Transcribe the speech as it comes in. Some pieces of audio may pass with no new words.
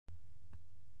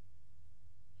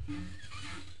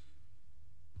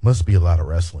Must be a lot of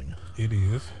wrestling. It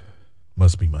is.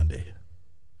 Must be Monday.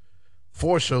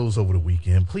 4 shows over the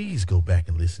weekend. Please go back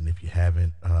and listen if you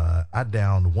haven't. I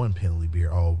downed 1 penalty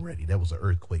beer already. That was an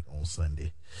earthquake on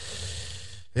Sunday.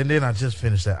 And then I just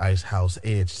finished that Ice House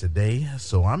Edge today.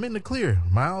 So I'm in the clear.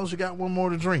 Miles, you got 1 more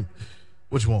to drink.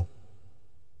 What you want?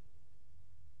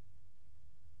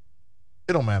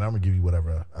 It don't matter. I'm going to give you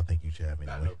whatever I think you should have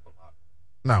anyway.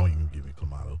 No, you can give me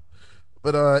Clamato.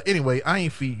 But anyway, I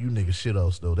ain't feed you niggas shit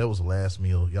else, though. That was the last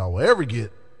meal y'all will ever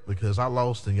get because I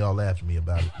lost and y'all laughed at me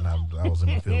about it, and I was in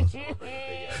my feelings. Man,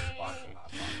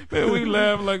 we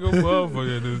laugh like a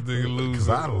motherfucker at this nigga losing. Because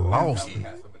I lost.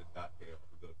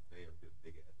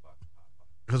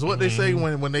 Because what they say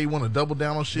when they want to double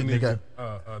down on shit, we they got...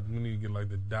 we need to get like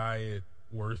the diet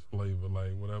worst flavor,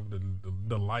 like whatever,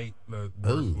 the light, the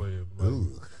worst flavor. Like,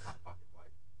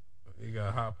 you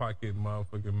got Hot Pocket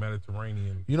motherfucking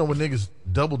Mediterranean. You know when niggas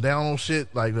double down on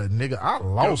shit? Like, nigga, I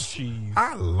lost. Cheese.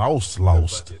 I lost.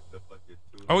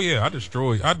 Oh yeah, I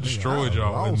destroyed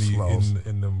y'all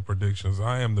in them predictions.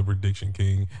 I am the prediction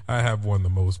king. I have won the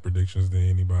most predictions than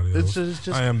anybody else. It's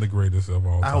just, I am the greatest of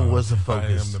all time. I wasn't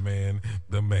focused. I am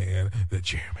the man, the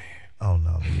chairman. Oh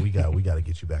no, we got to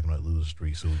get you back on that loser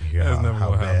street so we can hear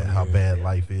That's how bad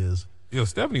life is. Yo,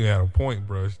 Stephanie had a point,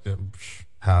 bro.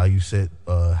 How you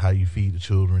how you feed the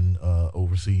children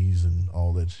overseas and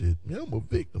all that shit. Yeah, I'm a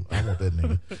victim. I want that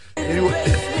nigga. Anyway.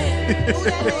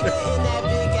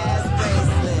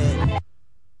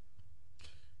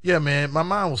 Yeah, man, my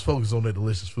mind was focused on that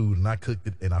delicious food, and I cooked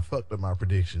it, and I fucked up my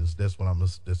predictions. That's what I'm gonna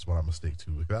stick to.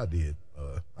 Because I did.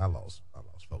 I lost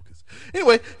focus.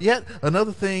 Anyway, yet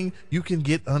another thing you can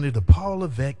get under the Paul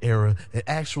Levesque era, an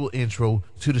actual intro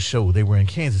to the show. They were in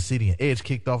Kansas City, and Edge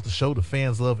kicked off the show. The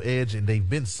fans love Edge, and they've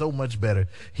been so much better.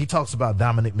 He talks about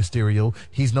Dominic Mysterio.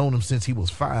 He's known him since he was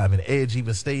 5, and Edge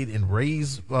even stayed in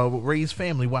Ray's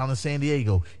family while in San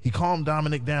Diego. He calmed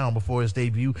Dominic down before his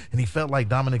debut, and he felt like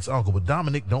Dominic's uncle, but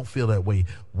Dominic don't feel that way.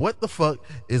 What the fuck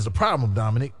is the problem,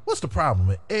 Dominic? What's the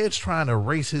problem? Edge trying to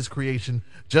erase his creation,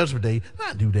 Judgment Day,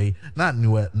 not New Day, not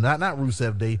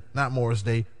Rusev Day, not Morris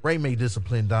Day. Ray may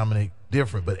discipline Dominic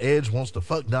different, but Edge wants to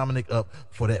fuck Dominic up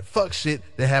for that fuck shit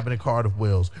that happened in Cardiff,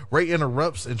 Wales. Ray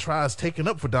interrupts and tries taking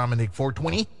up for Dominic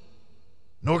 420.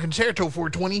 No concerto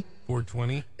 420.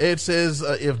 420. Edge says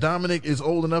if Dominic is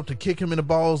old enough to kick him in the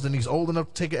balls, then he's old enough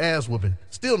to take an ass whooping.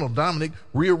 Still no Dominic.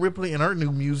 Rhea Ripley and her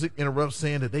new music interrupts,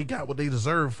 saying that they got what they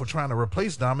deserve for trying to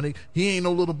replace Dominic. He ain't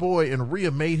no little boy, and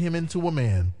Rhea made him into a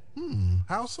man.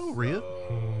 How so, Rhea?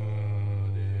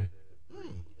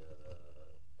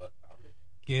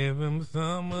 Give him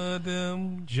some of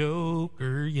them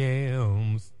Joker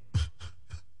yams.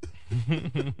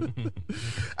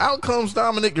 Out comes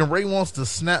Dominic, and Ray wants him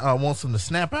to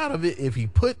snap out of it. If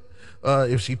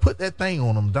she put that thing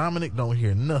on him, Dominic don't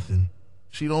hear nothing.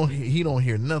 He don't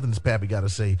hear nothing his pappy got to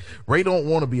say. Ray don't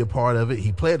want to be a part of it.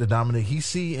 He played to Dominic. He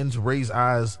see into Ray's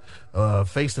eyes,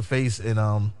 face to face,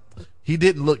 and he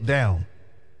didn't look down.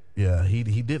 Yeah, he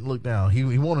didn't look down. He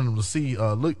wanted him to see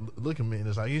look at me in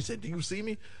his eye. He said, "Do you see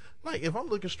me? Like if I'm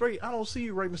looking straight, I don't see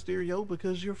you, Rey Mysterio,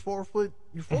 because you're 4 feet."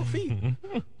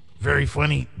 Very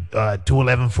funny.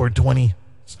 211, 420.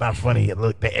 It's not funny.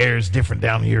 Look, the air is different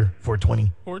down here.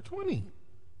 420. 420.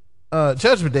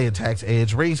 Judgment Day attacks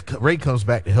Edge. Ray comes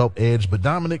back to help Edge, but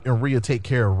Dominic and Rhea take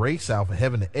care of Ray south of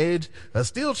Heaven to Edge. A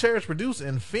steel chair is produced,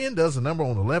 and Finn does a number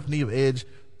on the left knee of Edge.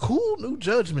 Cool new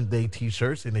Judgment Day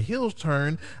t-shirts, and the heels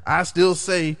turn. I still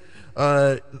say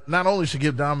not only should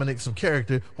give Dominic some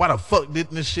character, why the fuck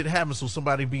didn't this shit happen so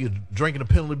somebody be drinking a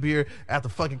penalty beer at the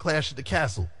fucking Clash at the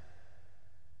Castle?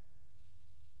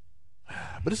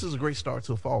 But this is a great start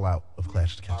to a fallout of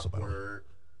Clash at the Castle. Awkward.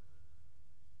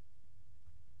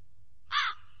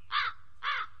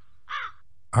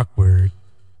 Awkward.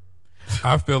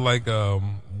 I feel like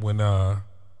when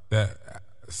that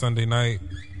Sunday night,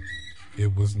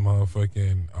 it was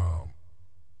motherfucking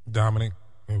Dominic,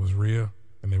 it was Rhea,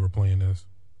 and they were playing this.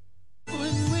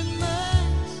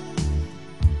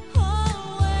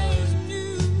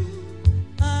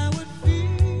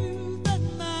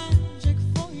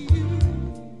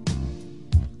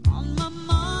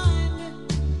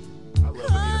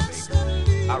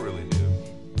 I really do.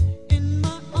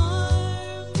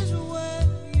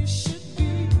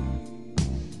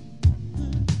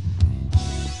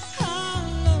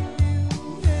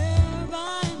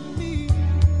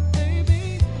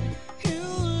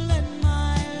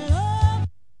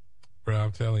 Bro,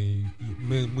 I'm telling you,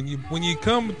 when you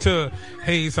come to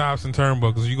Hayes Hops and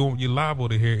Turnbuckles, you're liable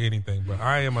to hear anything. But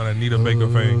I am an Anita Baker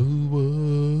fan,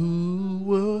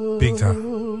 big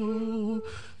time.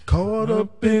 Caught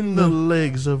up in the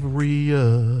legs of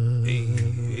Rhea.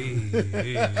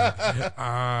 Hey,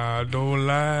 I don't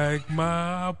like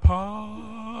my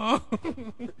paw.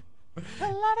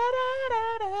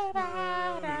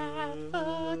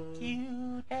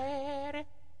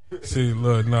 See,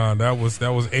 look, nah, that was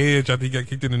Edge. I think he got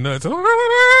kicked in the nuts.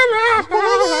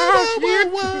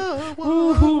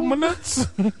 Ooh, my nuts.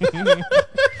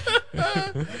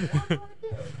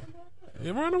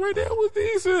 Yeah, running right there was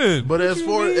decent. But as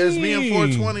me and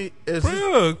 420,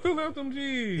 bro, fill out them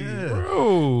G's,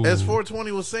 bro. As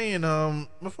 420 was saying,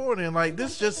 before then, like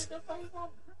this just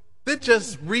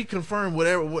reconfirmed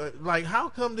whatever. Like, how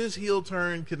come this heel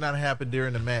turn could not happen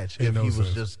during the match if he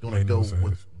was just going to go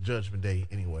with Judgment Day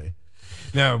anyway?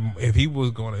 Now, if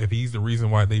he's the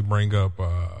reason why they bring up,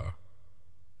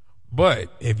 but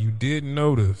if you did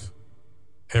notice,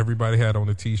 everybody had on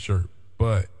a T-shirt,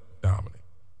 but Dominic.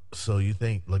 So you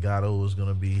think Legado is going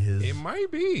to be his? It might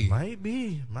be. Might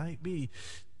be.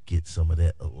 Get some of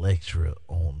that Elektra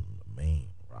on the main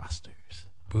rosters.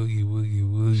 Boogie, woogie,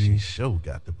 woogie. She sure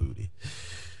got the booty.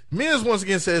 Miz once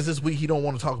again says this week he don't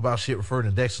want to talk about shit referring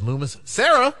to Dexter Lumis.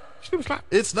 Sarah,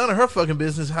 it's none of her fucking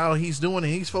business how he's doing,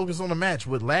 and he's focused on the match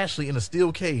with Lashley in a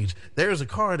steel cage. There's a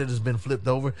car that has been flipped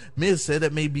over. Miz said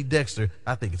that may be Dexter.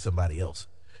 I think it's somebody else.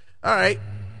 All right.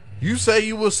 You say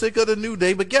you were sick of the New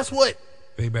Day, but guess what?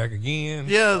 They back again.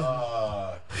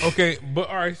 Yeah. Okay, but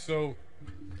all right, so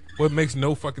what makes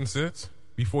no fucking sense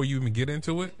before you even get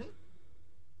into it?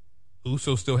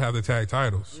 Usos still have the tag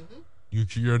titles.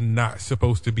 You're not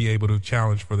supposed to be able to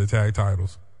challenge for the tag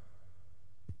titles.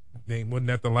 Wasn't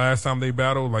that the last time they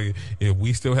battled? Like, if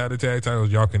we still had the tag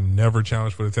titles, y'all can never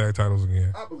challenge for the tag titles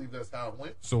again. I believe that's how it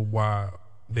went. So why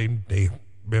they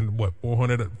been what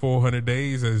 400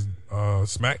 days as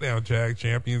SmackDown tag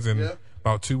champions and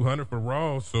about 200 for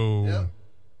Raw. So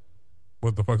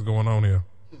what the fuck's going on here?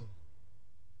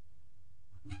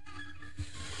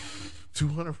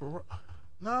 200 for Raw?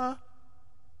 Nah.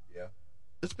 Yeah.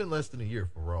 It's been less than a year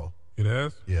for Raw. It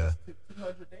has? Yeah.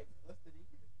 200 days, less than a year.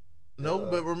 No,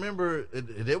 but remember,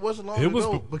 it wasn't long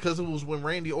ago because it was when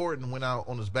Randy Orton went out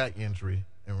on his back injury,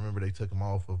 and remember they took him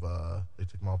off of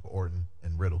Orton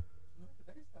and Riddle.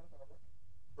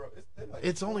 Bro,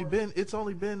 It's only been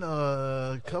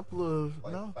a couple of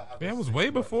Yeah, it was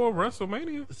way before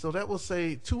WrestleMania. So that will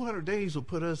say 200 days will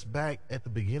put us back at the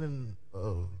beginning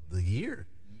of the year.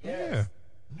 Yeah.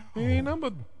 No. It ain't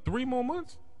number 3 more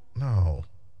months. No.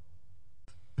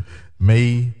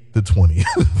 May the 20th.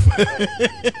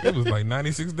 It was like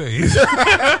 96 days. Hey,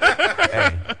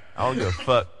 I don't give a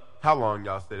fuck how long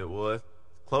y'all said it was.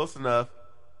 Close enough.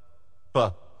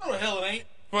 Fuck. No, the hell it ain't.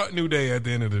 Fuck New Day at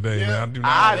the end of the day, man.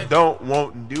 I don't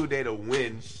want New Day to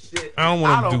win shit. I don't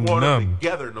want them to do want nothing. them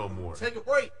together no more. Take a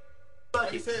break.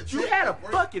 Like he said, You had a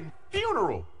fucking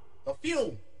funeral. a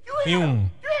fume. Fume.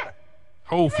 You had a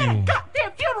Whole fume.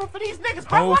 goddamn funeral for these niggas,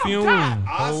 bro. Whole Let them fume. die.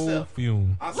 Whole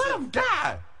fume. Let them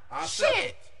die.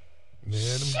 Shit.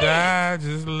 Let them die.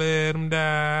 Just let them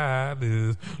die.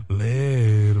 Just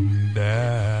let them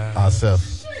die.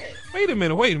 Ourselves. Wait a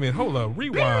minute. Hold up. Bury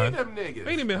Rewind. them niggas.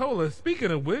 Wait a minute. Hold up. Speaking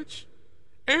of which,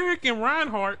 Eric and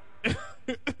Reinhardt.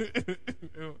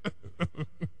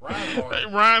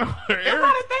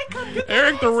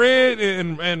 Eric the Red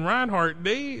and Reinhardt,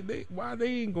 why they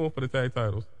ain't going for the tag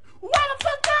titles? Why the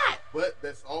fuck not? But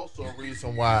that's also a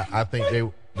reason why I think they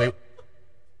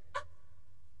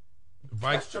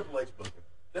That's Triple H booking.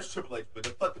 That's Triple H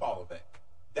booking. Fuck all of that.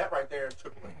 That right there is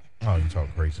Triple H. Oh, you're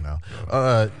talking crazy now.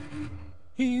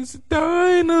 He's a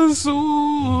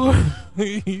dinosaur.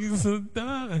 He's a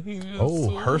dinosaur.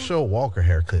 Oh, Herschel Walker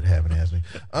haircut having asked me.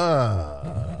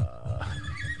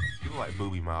 You look like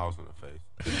Booby Miles in the face.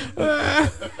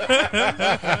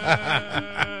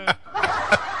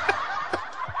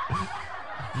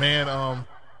 Man,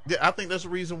 yeah, I think that's the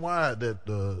reason why that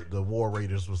the War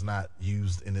Raiders was not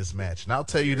used in this match. And I'll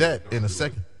tell you that in a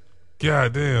second.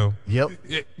 God damn. Yep.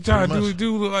 Yeah, John, Pretty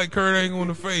do much. look like Kurt Angle in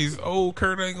the face. Old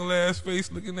Kurt Angle ass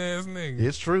face looking ass nigga.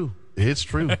 It's true.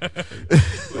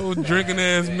 Old drinking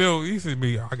ass milk. He said,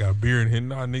 "Me, I got beer in here."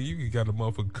 Nah, nigga, you got a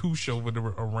motherfucking koosh over there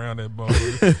around that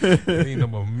motherfucker. There ain't no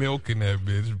more milk in that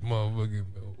bitch. Motherfucking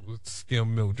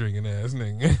skim milk drinking ass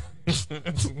nigga.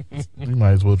 You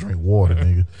might as well drink water,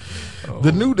 nigga.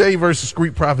 The New Day versus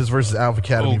Street Profits versus Alpha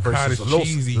Academy versus cottage Los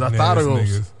cheese eating ass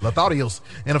Lotharios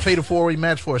in a fatal four-way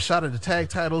match for a shot at the tag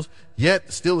titles,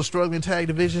 yet still a struggling tag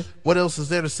division. What else is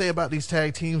there to say about these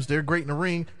tag teams? They're great in the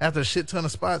ring. After a shit ton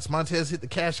of spots, Montez hit the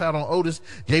cash out on Otis.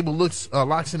 Gable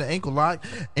locks in the ankle lock,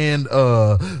 and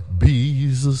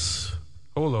Beezus.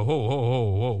 Hold on,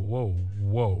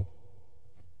 whoa.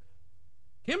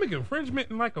 Gimmick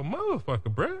infringement like a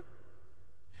motherfucker, bruh.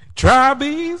 Try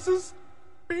Beezus.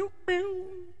 Pew, pew.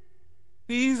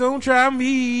 Please don't try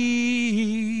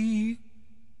me.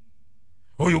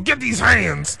 Or you'll get these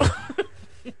hands.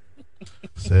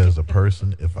 Says the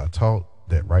person, if I talk,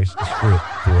 that writes the script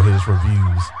for his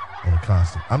reviews on a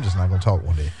constant. I'm just not gonna talk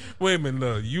one day. Wait a minute,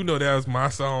 look, you know that was my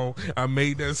song. I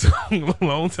made that song a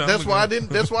long time That's ago. why I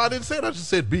didn't. That's why I didn't say it. I just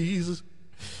said Jesus.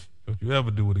 Don't you ever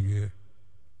do it again.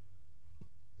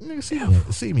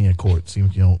 Nigga, see me in court. See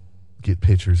if you don't get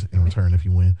pictures in return if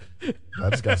you win.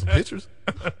 I just got some pictures.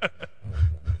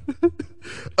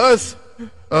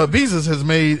 Beezus has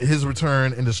made his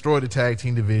return and destroyed the tag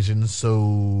team division.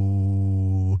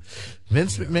 So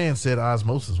Vince McMahon said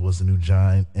Osmosis was the new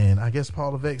giant, and I guess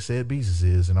Paul Levesque said Beezus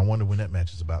is. And I wonder when that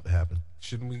match is about to happen.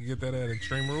 Shouldn't we get that at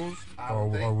Extreme Rules?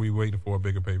 Or are we waiting for a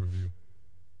bigger pay-per-view?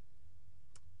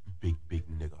 Big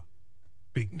nigga.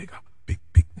 Big nigga. Big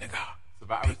nigga.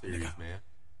 Survivor Series, man.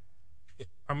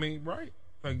 I mean, right.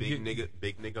 Like Big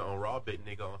nigga on Raw, big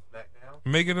nigga on SmackDown.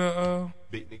 Make it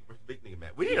Big nigga versus big nigga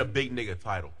match. We need a big nigga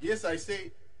title. Yes, I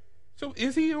say So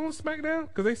is he on SmackDown?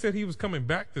 Because they said he was coming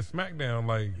back to SmackDown.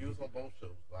 Like, He was on both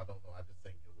shows. So I don't know. I just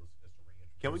think it was just a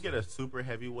reintroduction. Can we get a super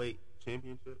heavyweight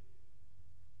championship?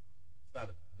 It's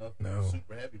not enough No.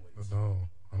 super heavyweights. no,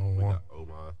 I don't We want got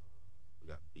Omos. We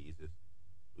got Beezus.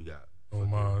 We got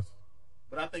Omos.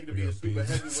 But I think to We be a got super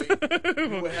Beezus.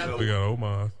 heavyweight, you would have We got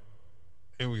Omos.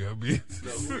 And we got Beats.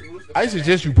 I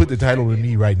suggest you put the title on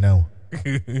me right now.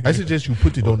 I suggest you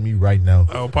put it on me right now.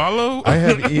 Apollo? I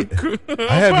have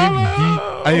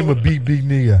I am a big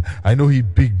nigga. I know he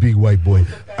big white boy.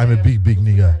 I'm a big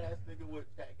nigga.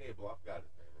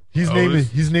 His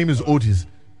name is Otis,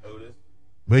 Otis.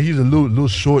 but he's a little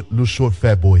short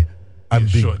fat boy. I'm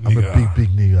He's big. short I'm a nigga. big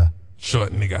nigga.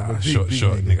 Short nigga. big, Short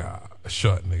big nigga.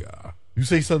 Short nigga. You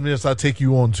say something else, I'll take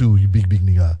you on too. You big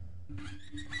nigga.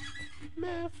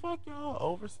 Man, fuck y'all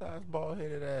oversized bald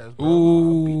headed ass, bro.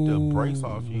 Ooh. I'll beat the brakes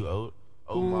off you,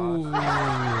 Omos.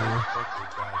 Fuck you,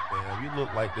 goddamn. You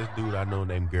look like this dude I know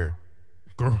named Gert.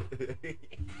 Girl.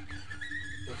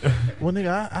 Well,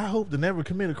 nigga, I hope to never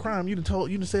commit a crime. You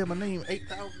done said my name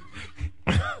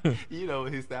 8,000. You know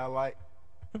what he sound like?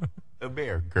 A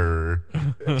bear. Grr.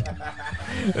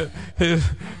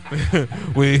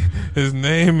 His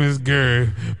name is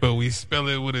Gerd, but we spell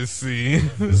it with a C.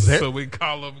 So we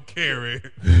call him Carrie.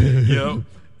 Yep.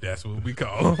 That's what we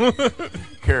call him.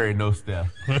 Carry no step.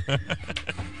 This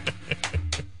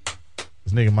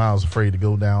nigga Miles afraid to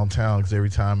go downtown because every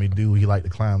time he do, he like to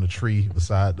climb the tree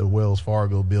beside the Wells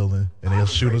Fargo building, and they'll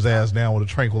shoot his ass down with a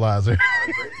tranquilizer.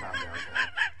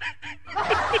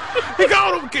 He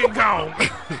called him King Kong.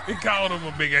 He called him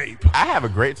a big ape. I have a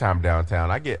great time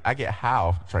downtown. I get high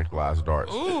off tranquilized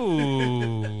darts.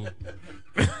 Ooh.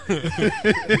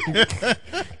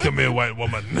 Come here, white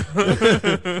woman.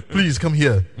 Please come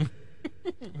here.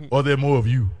 Or there are more of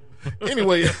you.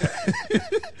 Anyway,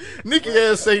 Nikki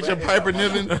S.H. and Piper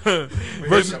Niven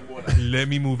versus Let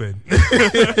me move in.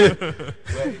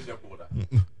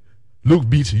 Luke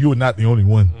Beach. You are not the only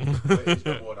one.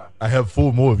 I have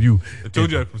 4 more of you. I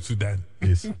told you I'm from Sudan.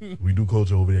 Yes, we do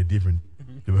culture over there different.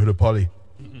 You ever heard of Polly?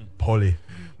 Polly,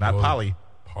 not Polly.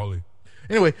 Polly.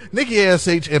 Anyway, Nikki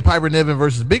A.S.H. and Piper Niven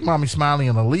versus Big Mommy Smiley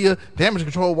and Aaliyah. Damage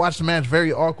Control watched the match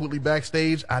very awkwardly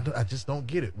backstage. I just don't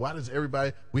get it. Why does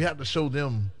everybody... We have to show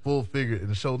them full figure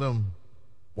and show them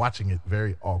watching it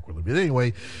very awkwardly. But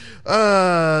anyway,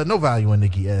 no value in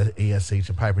Nikki A.S.H.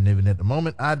 and Piper Niven at the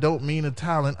moment. I don't mean the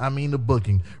talent. I mean the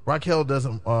booking. Raquel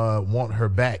doesn't want her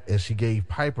back as she gave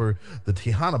Piper the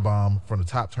Tejana bomb from the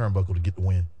top turnbuckle to get the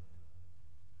win.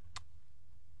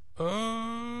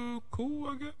 Cool,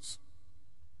 I guess.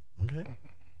 Okay.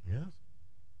 Yes.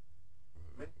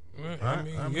 I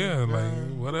mean, yeah, like,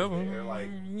 whatever.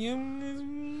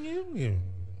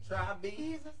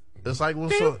 It's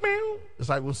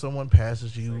like when someone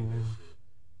passes you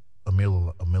a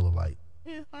Miller Lite.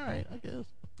 Yeah, all right, I guess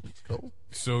it's cool.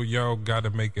 So y'all got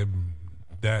to make it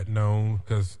that known,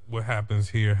 because what happens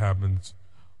here happens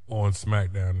on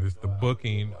SmackDown. It's the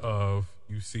booking of,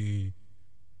 you see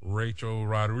Rachel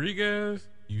Rodriguez,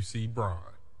 you see Braun.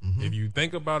 Mm-hmm. If you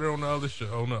think about it on the other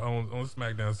show, on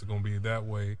SmackDown, it's going to be that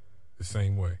way, the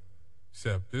same way.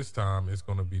 Except this time, it's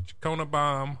going to be Chacona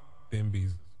Bomb, then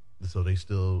Beezus. So they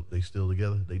still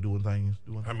together. They doing things.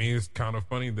 I mean, it's kind of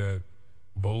funny that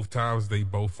both times they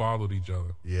both followed each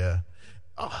other. Yeah.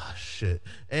 Oh shit.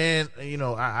 And you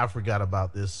know, I forgot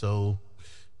about this. So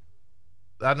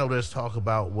I know there's talk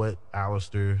about what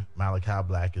Aleister Malachi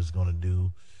Black is going to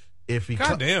do if he.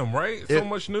 Goddamn, right? So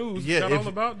much news. Yeah, got all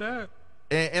about that.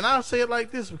 And I'll say it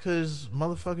like this because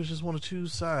motherfuckers just want to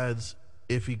choose sides.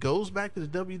 if he goes back to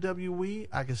the WWE,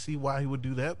 I can see why he would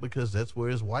do that, because that's where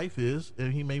his wife is,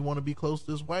 and he may want to be close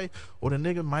to his wife. Or the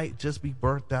nigga might just be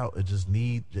burnt out and just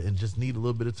need a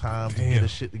little bit of time to get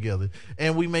his shit together.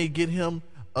 And we may get him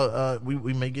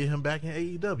we may get him back in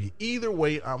AEW. Either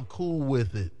way, I'm cool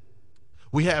with it.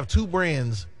 We have two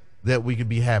brands that we could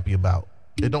be happy about.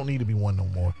 It don't need to be one no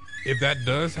more. If that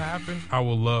does happen, I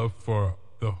would love for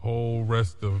the whole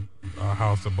rest of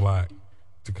House of Black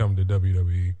to come to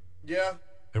WWE. Yeah.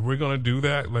 If we're gonna do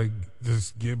that, like,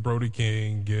 just get Brody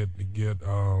King, get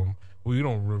we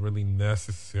don't really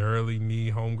necessarily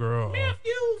need Homegirl.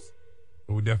 Matthews.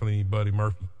 But we definitely need Buddy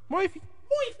Murphy. Moify.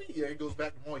 Yeah, it goes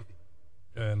back to Moify.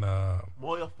 And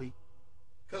Moify.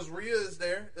 Because Rhea is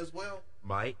there as well.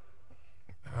 Mike.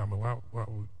 I mean,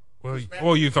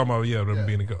 well, you're talking about them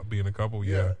being a couple,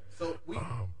 yeah. So we.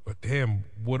 But damn,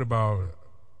 what about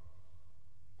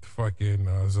fucking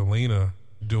Zelina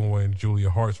doing Julia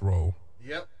Hart's role?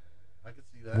 Yep, I can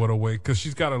see that. What a way, because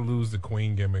she's got to lose the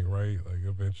queen gimmick, right? Like,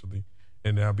 eventually,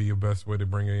 and that'll be your best way to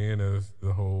bring her in as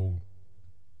the whole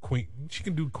queen. She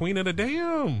can do Queen of the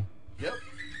Damn. Yep.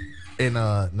 And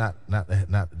not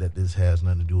that this has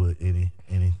nothing to do with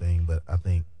anything, but I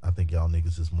think y'all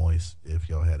niggas is moist if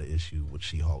y'all had an issue with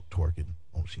She-Hulk twerking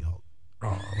on She-Hulk.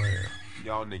 Oh man,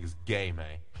 Y'all niggas gay,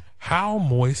 man. how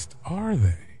moist are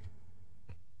they?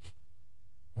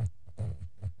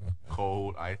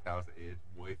 Cold, ice house edge,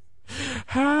 moist.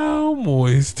 How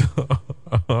moist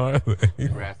are they?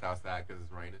 Grass outside because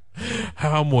it's raining.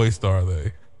 How moist are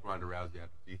they? Ronda Rousey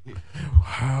after she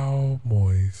How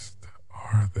moist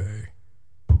are they?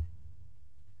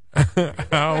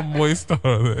 How moist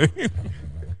are they?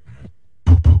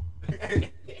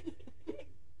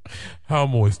 How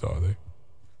moist are they?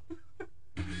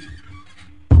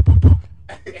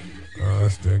 I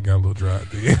still got a little dry at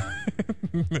the end.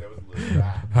 That was a little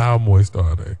dry. How moist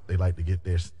are they? They like to get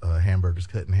their hamburgers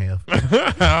cut in half.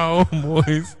 How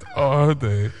moist are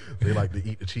they? They like to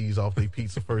eat the cheese off their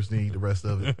pizza first and eat the rest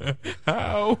of it.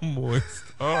 How moist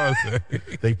are they?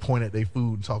 They point at their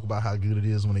food and talk about how good it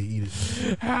is when they eat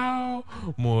it. How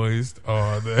moist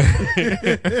are they?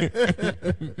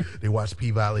 They watch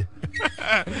P-Valley.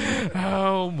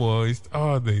 How moist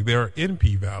are they? They're in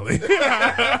P Valley.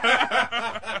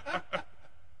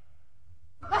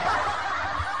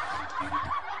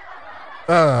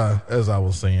 As I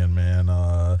was saying, man,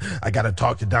 I got to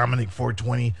talk to Dominic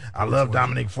 420. I love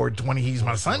Dominic 420. He's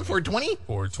my son, 420.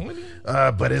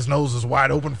 420. But his nose is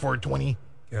wide open, 420.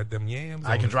 Got them yams.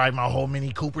 I can drive my whole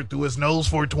Mini Cooper through his nose,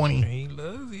 420. He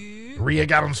loves it. Rhea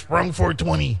got him sprung,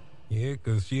 420. Yeah,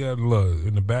 because she had love.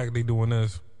 In the back, they doing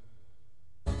this.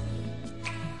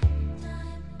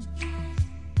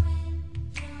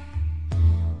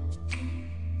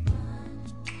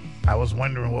 I was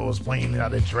wondering what was playing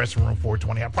out of the dressing room,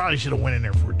 420. I probably should have went in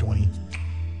there, 420.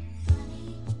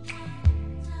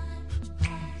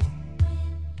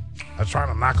 I was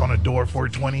trying to knock on the door,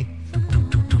 420.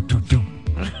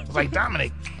 I was like,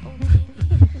 Dominic,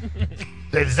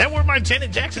 is that where my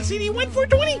Janet Jackson CD went,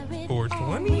 420?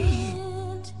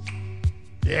 420.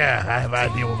 Yeah, I have no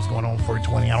idea what was going on,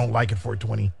 420. I don't like it,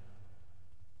 420.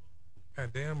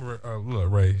 God damn,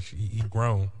 look, Ray, he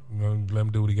grown. You know, let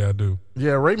him do what he got to do.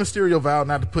 Yeah, Rey Mysterio vowed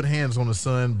not to put hands on the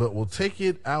son, but will take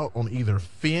it out on either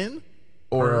Finn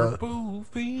or Purple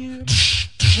Finn.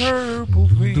 Purple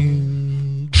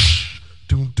Finn.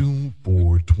 Doom, doom,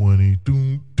 420,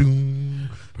 doom, doom.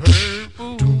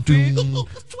 Purple Finn.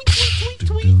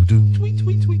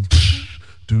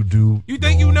 You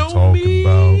think you know me?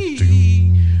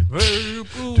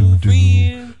 Purple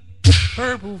Finn.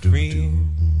 Purple Finn.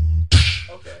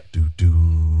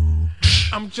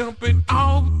 I'm jumping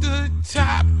off the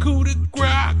top, coup de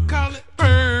grace, call it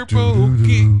purple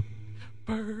kick.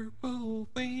 Purple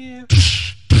Finn.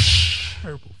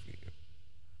 Purple Finn.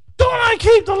 Don't I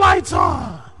keep the lights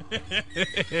on?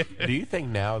 Do you think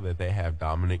now that they have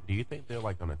Dominic, do you think they're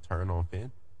like gonna turn on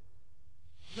Finn?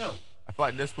 No. I feel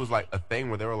like this was like a thing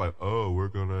where they were like, oh, we're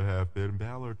gonna have Finn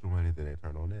Balor join, and then they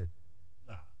turn on Edge.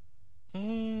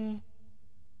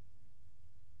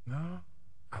 No.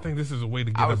 I think this is a way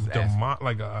to get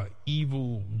like a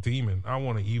evil demon. I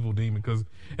want an evil demon because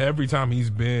every time he's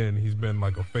been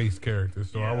like a face character.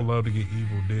 So I would love to get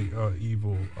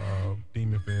evil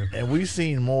demon Finn. And we've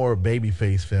seen more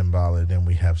babyface Finn Balor than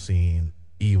we have seen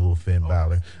evil Finn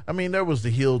Balor. I mean, there was the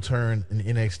heel turn in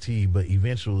NXT, but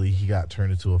eventually he got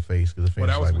turned into a face because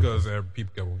that was because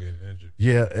people kept on getting injured.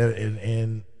 Yeah,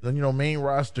 and you know, main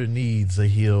roster needs a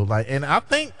heel. And I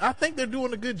think they're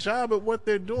doing a good job at what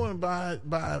they're doing by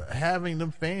having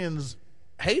them fans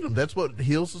hate him. That's what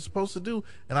heels are supposed to do.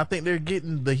 And I think they're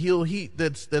getting the heel heat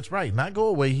that's right. Not go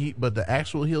away heat, but the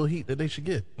actual heel heat that they should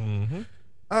get.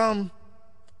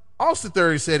 Austin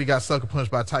Theory said he got sucker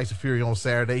punched by Tyson Fury on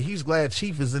Saturday. He's glad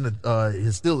Chief is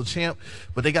is still the champ,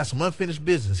 but they got some unfinished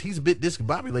business. He's a bit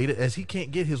discombobulated as he can't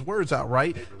get his words out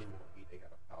right.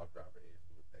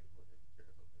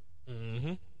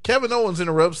 Kevin Owens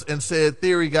interrupts and said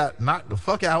Theory got knocked the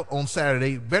fuck out on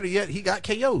Saturday. Better yet, he got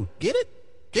KO'd. Get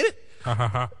it? Get it?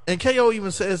 And KO even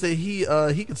says that he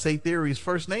can say Theory's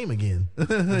first name again.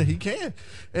 He can.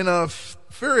 And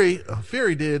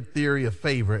Fury did Theory a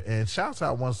favor and shouts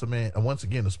out once again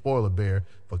the spoiler bear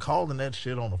for calling that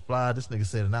shit on the fly. This nigga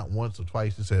said it not once or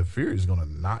twice. He said Fury's gonna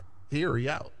knock Theory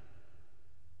out.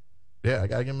 Yeah, I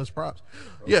gotta give him his props.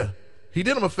 Yeah. He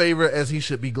did him a favor as he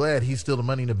should be glad he's still the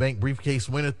Money in the Bank briefcase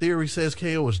winner. Theory says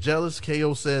KO is jealous.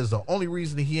 KO says the only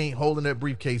reason he ain't holding that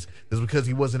briefcase is because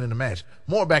he wasn't in the match.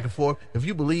 More back and forth. If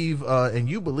you believe, and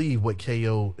you believe what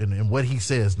KO and what he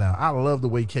says now, I love the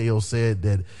way KO said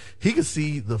that he could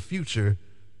see the future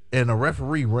and a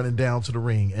referee running down to the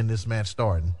ring and this match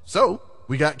starting. So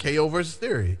we got KO versus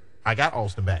Theory. I got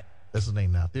Austin back. That's his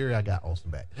name now. Theory, I got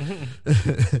Austin back.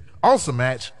 Awesome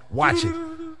match. Watch it.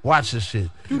 Watch this shit.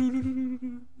 They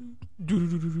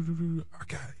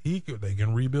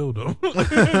can rebuild him.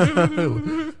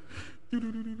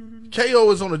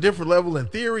 KO is on a different level,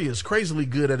 and Theory is crazily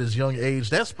good at his young age.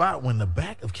 That spot when the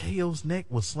back of KO's neck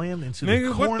was slammed into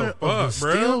the corner of the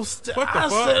steel step. What the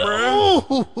fuck, bro?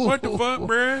 What the fuck,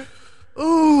 bro?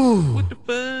 Ooh. What the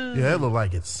fuck? Yeah, that looked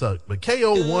like it sucked. But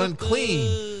KO won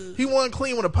clean. He won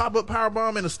clean with a pop-up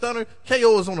powerbomb and a stunner.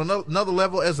 KO is on another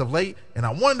level as of late, and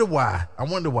I wonder why.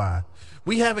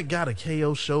 We haven't got a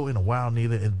KO show in a while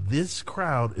neither, and this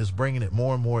crowd is bringing it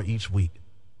more and more each week.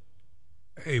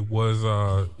 Hey, was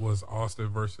Austin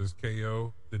versus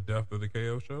KO the death of the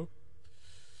KO show?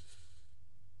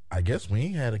 I guess we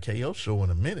ain't had a KO show in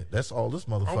a minute. That's all this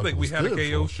motherfucker. I don't think we was had a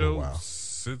good KO for a show while.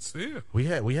 since then. We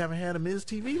haven't had a Miz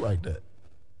TV like that.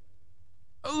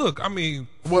 Look, I mean,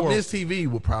 Well, Miz TV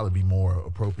would probably be more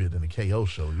appropriate than a KO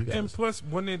show. You guys. and plus,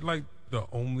 wasn't it like the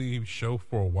only show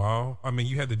for a while? I mean,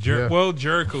 you had the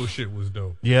Jericho shit was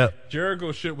dope. Yeah.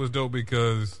 Jericho shit was dope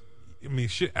because, I mean,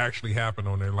 shit actually happened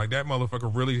on there. Like, that motherfucker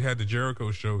really had the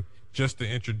Jericho show just to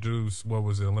introduce, what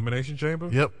was it, Elimination Chamber?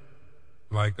 Yep.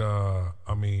 Like, I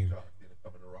mean,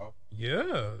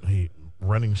 yeah. He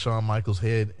running Shawn Michaels'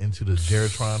 head into the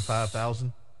Geritron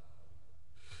 5000.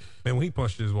 Man, when he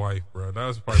punched his wife, bro, that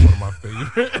was probably one of my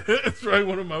favorite. It's probably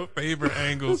one of my favorite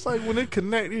angles. It's like when it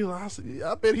connected,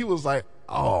 I bet he was like,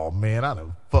 "Oh man, I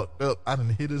done fucked up. I done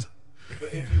hit his."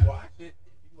 But if you watch it,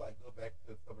 if you like go back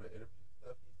to some of the interview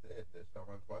stuff, he said that Shawn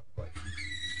Michaels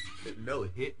like, no,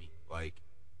 hit me. Like,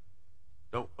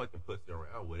 don't fucking pussy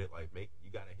around with it. Like, you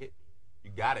gotta hit me.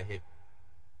 You gotta hit me.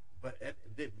 But it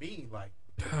didn't mean like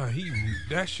God,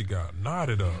 that shit got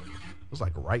knotted up. it was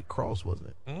like a right cross, wasn't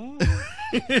it? Mm.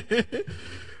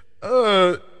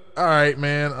 All right,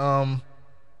 man.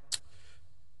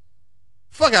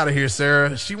 Fuck out of here,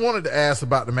 Sarah. She wanted to ask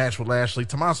about the match with Lashley.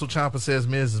 Tommaso Ciampa says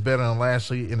Miz is better than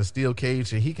Lashley in a steel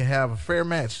cage, and he can have a fair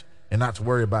match and not to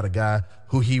worry about a guy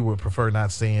who he would prefer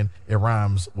not saying. It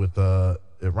rhymes with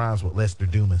Lester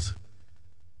Dumas.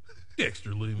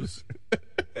 Dexter Loomis.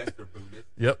 Dexter Loomis.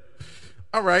 Yep.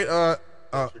 All right.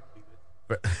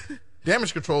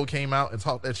 Damage Control came out and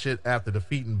talked that shit after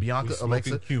defeating Bianca,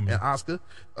 Alexa, cumin. and Asuka.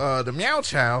 The Meow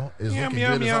Chow is Meow looking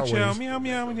meow good meow as chow always. meow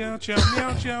meow meow chow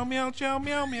meow chow meow chow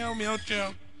meow meow meow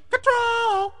chow.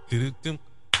 Control. Dum dum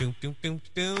dum dum dum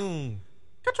dum.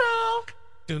 Control.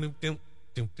 Dum dum dum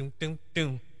dum dum dum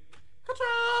dum.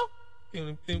 Control.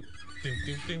 Dum dum dum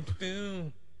dum dum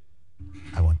dum.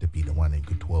 I want to be the one in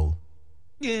control.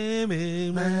 Give me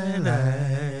my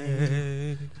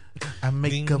life. I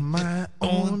make my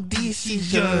own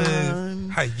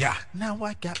decision. Hiya. Now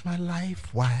I got my life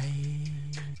right.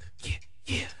 Yeah,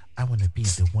 yeah. I want to be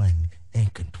the one in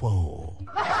control.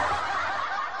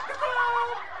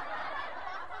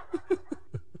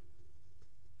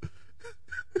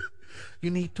 You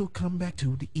need to come back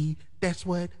to the E. That's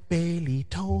what Bailey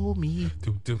told me.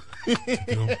 Dum dum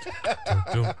dum dum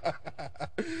dum.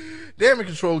 Damage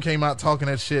Control came out talking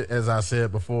that shit, as I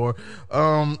said before.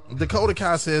 Dakota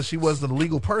Kai says she wasn't a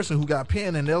legal person who got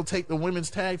pinned, and they'll take the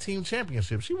women's tag team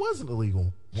championship. She wasn't a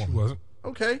legal woman. She wasn't.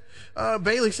 Okay.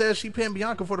 Bailey says she pinned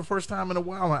Bianca for the first time in a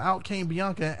while, and out came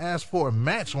Bianca and asked for a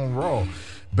match on Raw.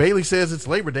 Bailey says it's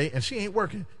Labor Day, and she ain't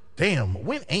working. Damn,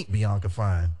 when ain't Bianca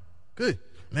fine?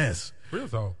 Goodness. Real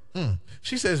talk.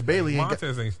 She says Bailey ain't got.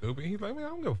 Montez ain't stupid. He's like, man, I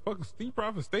don't give a fuck. Steve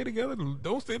Profits stay together.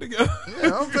 Don't stay together.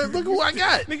 Yeah, I'm saying, look who I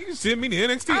got. Nigga, you send me to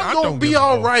NXT. I'm I gonna don't be give a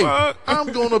all right. fuck.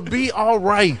 I'm gonna be all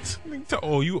right.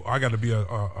 Oh, I got to be a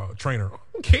trainer. I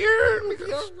don't care.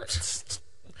 Nigga.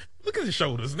 Look at his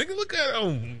shoulders, nigga. Look at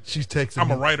him. She's texting I'm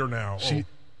me. a writer now.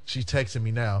 She's texting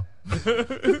me now.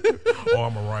 Oh,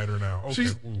 I'm a writer now. Okay.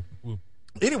 She's- Ooh.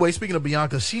 Anyway, speaking of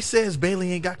Bianca, she says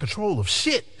Bailey ain't got control of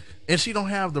shit. And she don't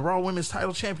have the Raw Women's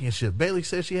Title Championship. Bailey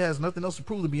says she has nothing else to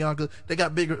prove to Bianca. They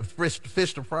got bigger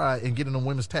fish to fry in getting the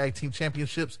Women's Tag Team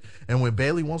Championships. And when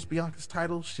Bailey wants Bianca's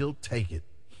title, she'll take it.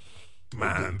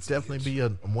 Mine's Definitely be a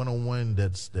one-on-one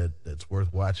that's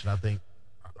worth watching, I think.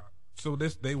 So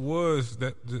they was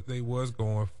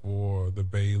going for the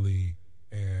Bailey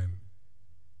and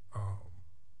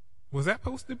was that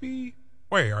supposed to be?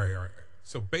 Wait, all right.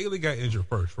 So Bailey got injured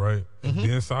first, right? And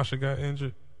then Sasha got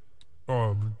injured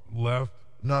or left.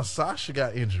 Now, Sasha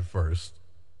got injured first.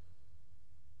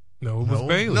 No, it was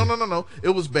Bailey. No. It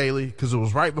was Bailey because it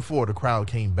was right before the crowd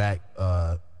came back. They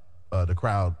got the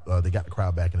crowd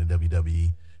back in the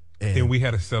WWE. And we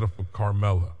had to settle for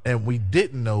Carmella. And we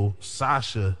didn't know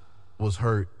Sasha was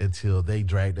hurt until they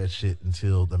dragged that shit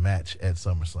until the match at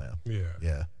SummerSlam.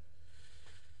 Yeah.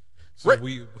 So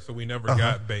we never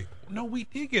got Bailey. No, we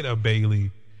did get a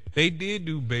Bailey. They did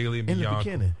do Bailey and In the Bianca.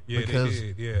 beginning. Yeah, because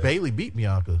they did. Yeah. Bailey beat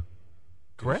Bianca.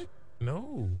 Correct?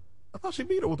 No. I thought she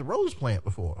beat her with the Rose Plant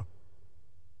before.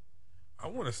 I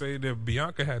want to say that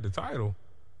Bianca had the title.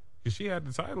 Because she had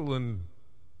the title and...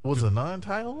 Was it a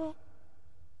non-title though?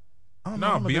 I don't know.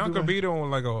 No, I'm gonna Bianca do it. beat her on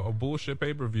like a bullshit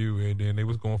pay-per-view and then they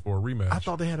was going for a rematch. I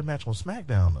thought they had a match on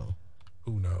SmackDown though.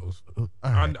 Who knows? All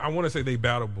right. I want to say they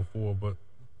battled before, but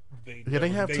they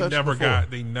touched never before.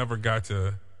 never got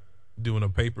to doing a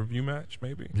pay-per-view match,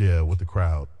 maybe. Yeah, with the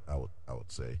crowd, I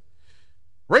would say.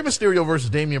 Rey Mysterio versus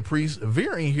Damian Priest.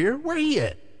 Veer ain't here. Where he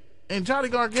at? And Johnny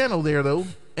Gargano there though,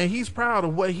 and he's proud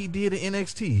of what he did in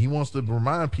NXT. He wants to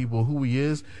remind people who he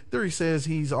is. Theory says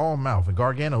he's all mouth, and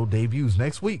Gargano debuts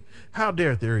next week. How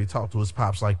dare Theory talk to his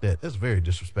pops like that? That's very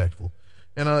disrespectful.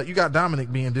 And you got Dominic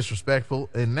being disrespectful,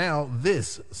 and now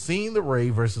this, seeing the Rey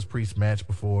versus Priest match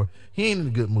before, he ain't in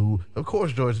a good mood. Of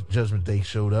course, Judgment Day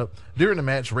showed up. During the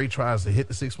match, Rey tries to hit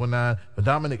the 619, but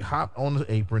Dominic hopped on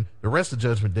the apron. The rest of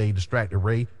Judgment Day distracted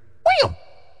Rey. Wham!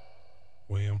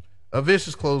 William. A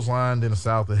vicious clothesline, then a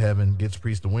South of Heaven gets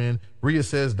Priest to win. Rhea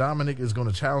says Dominic is going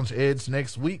to challenge Edge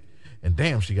next week, and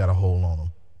damn, she got a hold on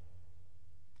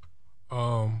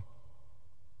him.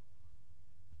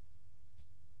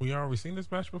 We already seen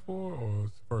this match before, or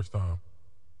it's the first time?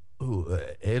 Who,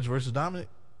 Edge versus Dominic?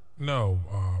 No,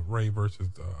 Ray versus.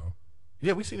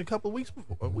 Yeah, we seen it a couple of weeks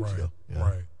before, weeks right, ago. Yeah.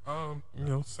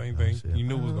 right. Same thing. shit. You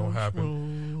knew it was gonna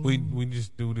happen. We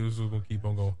just knew this was gonna keep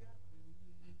on going.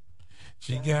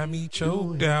 She got me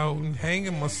choked out and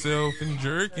hanging myself and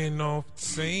jerking off at the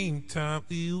same time.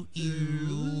 Ew,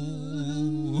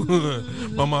 ew.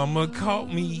 My mama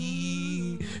caught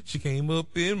me. She came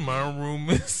up in my room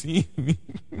and seen me.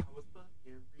 I was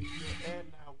fucking real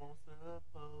and I won't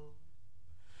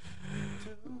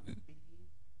supposed to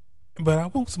be. But I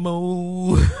won't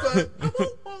smoke.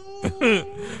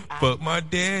 Fuck my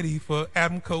daddy for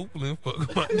Adam Copeland.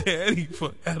 Fuck my daddy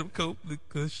for Adam Copeland,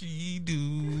 cause she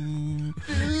do.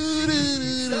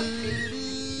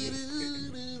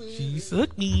 She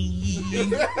sucked me.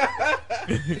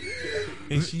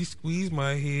 And she squeezed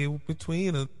my head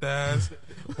between her thighs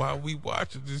while we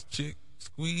watching this chick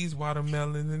squeeze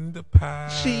watermelon in the pie.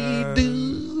 She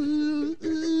do.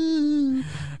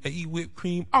 I eat whipped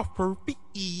cream off her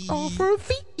feet. Off her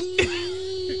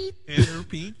feet. And her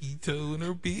pinky toe and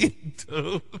her big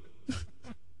toe.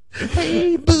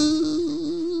 Hey,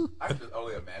 boo. I can just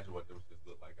only imagine what those just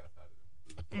look like outside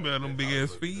of Man, them big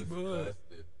ass feet, boy.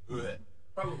 Disgusting. Ugh.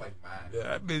 Probably like mine.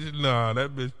 That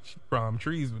bitch, she prime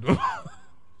trees with them.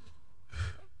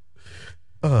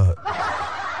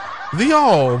 The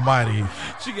Almighty.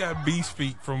 She got beast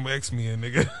feet from X-Men,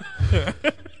 nigga.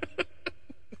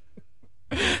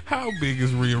 How big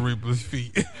is Rhea Ripley's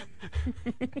feet?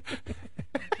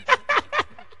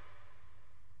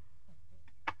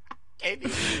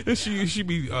 she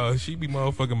be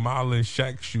motherfucking modeling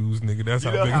Shaq shoes, nigga. That's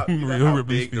You how know big how, Rhea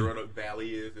Ripley's big the feet. Roanoke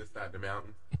Valley is inside the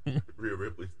mountains? Rhea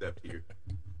Ripley stepped here.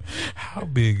 How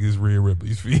big is Rhea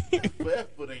Ripley's feet?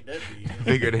 Left foot ain't that big.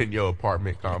 Bigger than your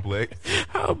apartment complex.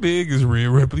 How big is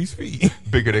Rhea Ripley's feet?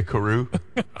 Bigger than Carew.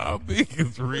 How big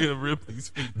is Rhea Ripley's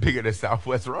feet? Bigger than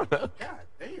Southwest Roanoke. God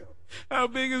damn. How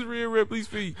big is Rhea Ripley's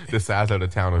feet? The size of the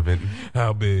town of Vinton.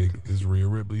 How big is Rhea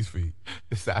Ripley's feet?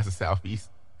 The size of Southeast.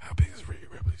 How big is Rhea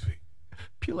Ripley's feet?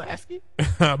 Pulaski.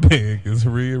 How big is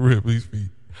Rhea Ripley's feet?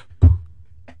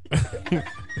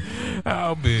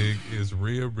 How big is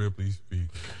Rhea Ripley's feet?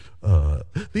 The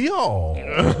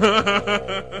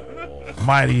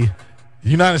mighty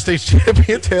United States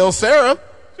champion tells Sarah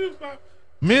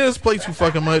Miz plays too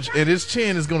fucking much and his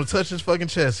chin is going to touch his fucking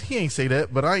chest. He ain't say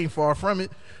that, but I ain't far from it.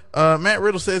 Matt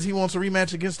Riddle says he wants a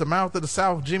rematch against the Mouth of the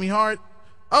South, Jimmy Hart.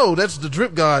 Oh, that's the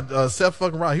drip god, Seth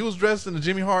fucking Rollins. He was dressed in the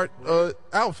Jimmy Hart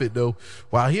outfit, though.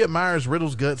 While he admires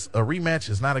Riddle's guts, a rematch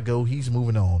is not a go. He's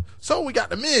moving on. So we got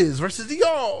The Miz versus the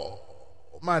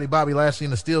almighty Bobby Lashley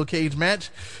in a steel cage match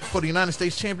for the United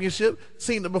States Championship.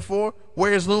 Seen it before.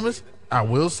 Where's Loomis? I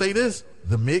will say this.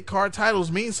 The mid-card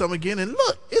titles mean something again. And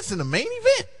look, it's in the main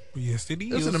event. Yes, it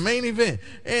is. It's in the main event.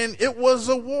 And it was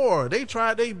a war. They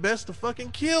tried their best to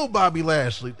fucking kill Bobby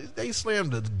Lashley. They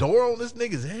slammed the door on this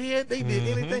nigga's head. They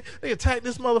did anything. They attacked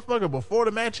this motherfucker before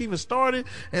the match even started,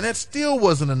 and that still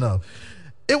wasn't enough.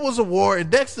 It was a war, and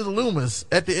Dexter Loomis,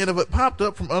 at the end of it, popped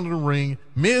up from under the ring.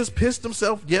 Miz pissed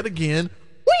himself yet again.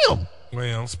 Wham!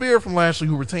 Well, Spear from Lashley,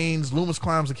 who retains. Loomis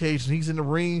climbs the cage and he's in the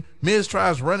ring. Miz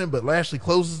tries running, but Lashley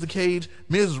closes the cage.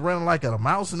 Miz is running like a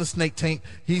mouse in a snake tank.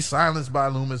 He's silenced by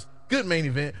Loomis. Good main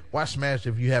event. Watch Smash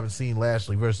if you haven't seen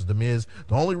Lashley versus The Miz.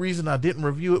 The only reason I didn't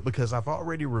review it because I've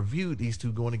already reviewed these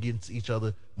two going against each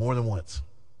other more than once.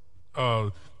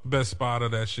 Best spot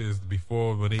of that shit is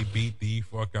before when they beat the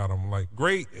fuck out of him. Like,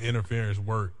 great interference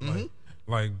work.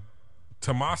 Like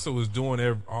Tommaso is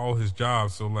doing all his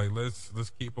jobs, so like let's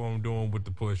keep on doing with the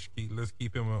push. Let's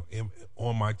keep him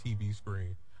on my TV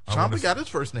screen. Ciampa got his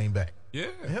first name back. Yeah,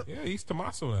 he's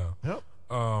Tommaso now. Yep.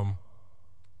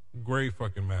 Great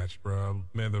fucking match, bro.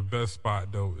 Man, the best spot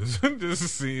though is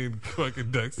just seeing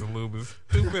fucking Dexter Loomis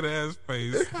stupid ass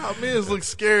face. How Miz looks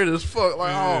scared as fuck.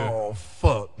 Like, oh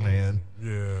fuck, man.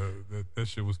 Yeah, that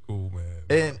shit was cool, man.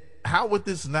 And how would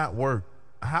this not work?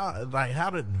 How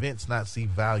did Vince not see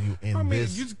value in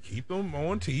this? You just keep them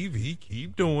on TV,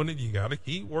 keep doing it. You got to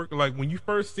keep working. Like when you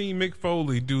first seen Mick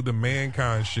Foley do the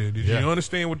Mankind shit, did you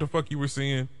understand what the fuck you were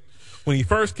seeing? When he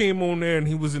first came on there and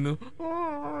he was in the...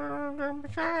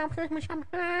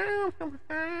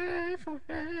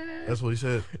 That's what he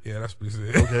said? Yeah, that's what he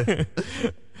said. Okay.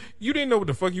 You didn't know what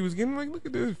the fuck he was getting. Like, look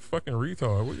at this fucking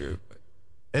retard.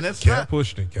 And that's kept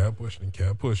pushing it.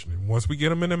 Once we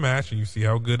get him in a match and you see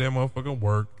how good that motherfucker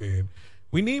work, and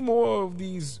we need more of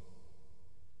these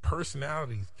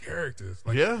personalities, characters.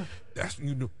 Like, that's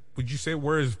would you say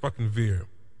where is fucking Veer?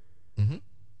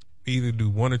 Either do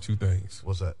one or two things.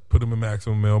 What's that? Put him in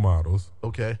Maximum Male Models.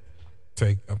 Okay.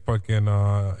 Take a fucking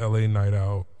LA Knight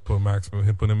out. Put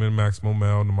him in Maximum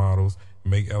Male Models.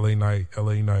 Make LA Knight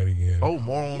again. Oh,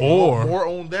 more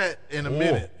on that in a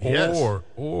minute.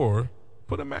 Or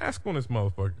put a mask on this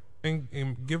motherfucker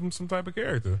and give him some type of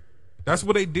character. That's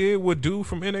what they did with dude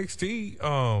from NXT.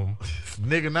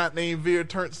 Nigga not named Veer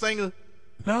turned singer.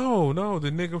 No,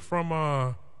 the nigga from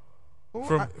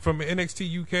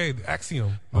NXT UK, the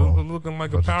Axiom, looking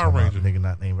like a Power Ranger. Nigga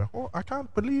not named. Oh, I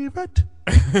can't believe it.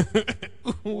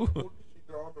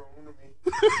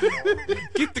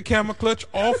 Get the camera clutch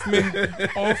off me. That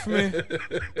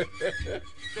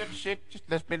shit just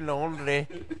lets me lonely,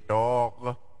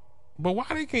 dog. But why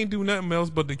they can't do nothing else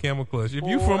but the camera clutch? If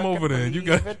you from over there, you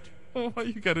got why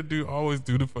you got to always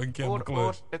do the fucking camera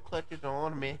clutch. The clutch is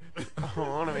on me,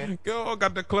 on me. Girl,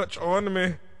 got the clutch on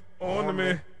me.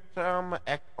 Some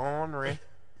act ornery.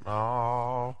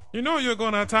 Oh. You know you're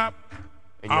going on top.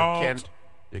 And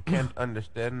you can't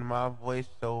understand my voice,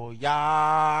 so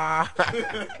yeah.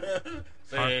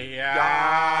 Say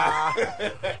yeah.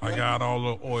 I got all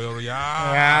the oil,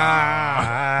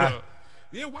 yeah.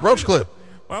 Roach clip.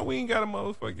 Why we ain't got a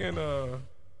motherfucking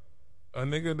a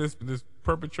nigga this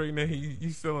perpetrating that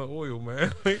he's selling oil,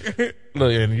 man?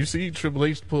 Look, and you see Triple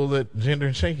H pull that gender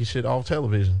and shanky shit off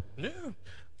television. Yeah.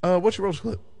 What's your roach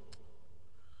clip?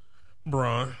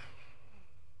 Braun.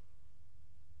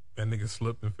 That nigga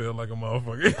slipped and fell like a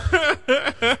motherfucker.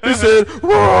 He said,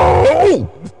 "Whoa!"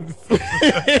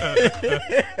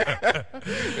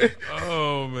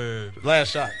 Oh man.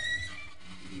 Last shot.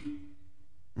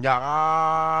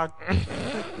 Yeah.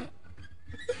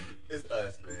 It's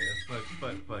us, man.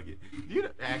 Fuck it. You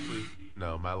actually,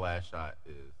 no, my last shot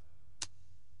is.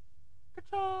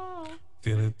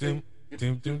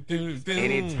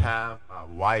 Anytime my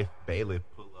wife Bailey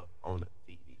pull up on the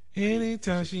TV.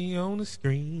 Anytime she on the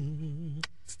screen.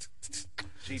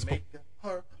 She make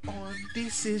her own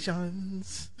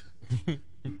decisions.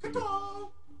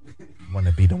 Want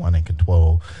to be the one in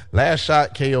control. Last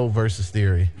shot, KO versus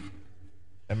Theory.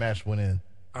 That match went in.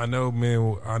 I know,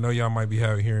 man. I know y'all might be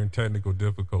hearing technical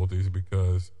difficulties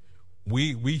because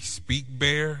we speak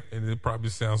bear, and it probably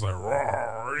sounds like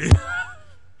roar.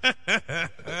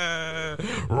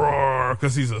 Roar,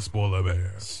 because he's a spoiler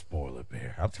bear. Spoiler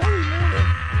bear. I'll tell you,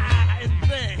 man. And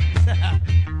things.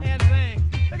 And things.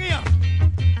 Look here.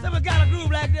 So we got a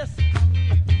groove like this.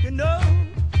 You know.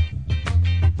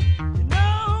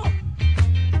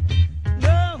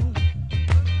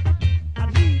 I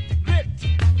need the grit.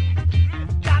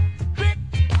 Got the grit.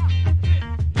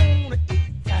 Wanna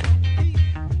eat. Got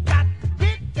the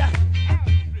grit. Get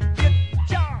the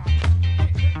job.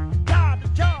 Got the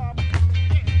job.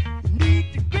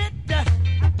 Need the grit. Got the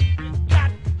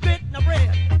grit in the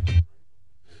bread.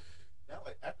 Now,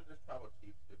 like, after this Tribal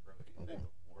Chief shit, bro, he's nigga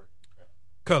work.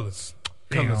 Colors.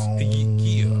 Colors.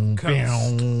 Yeah. Colors.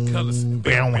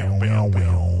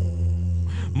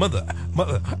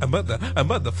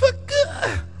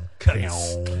 Motherfucker.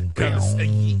 Colors. Colors.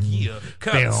 Yeah.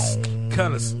 Colors.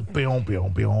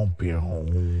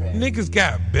 Niggas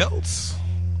got belts.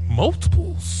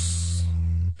 Multiples.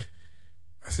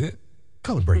 That's it.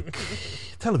 Color break.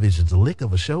 Television's a lick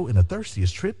of a show and the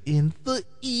thirstiest trip in the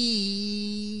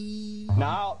East.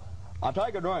 Now, I'll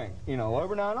take a drink. You know,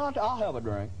 every now and then I'll have a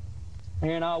drink.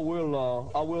 And I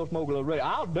will smoke a little red.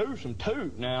 I'll do some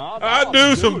toot now. I'll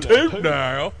do some a little toot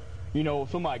now. You know, if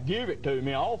somebody give it to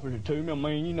me, offers it to me, I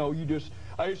mean, you know, it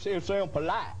sounds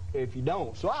polite if you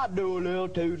don't. So I do a little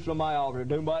toot if somebody offers it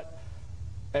to me, but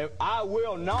if I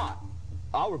will not.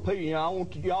 I'll repeat, you know, I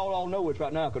want y'all all know this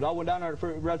right now, because I went down there to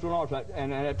the restaurant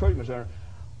and at treatment center.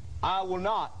 I will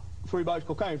not freebase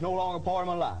cocaine. It's no longer a part of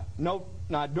my life. No,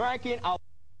 not drinking. All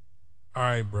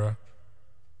right, bruh.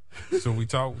 So we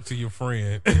talked to your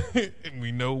friend, and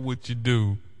we know what you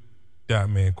do, Dot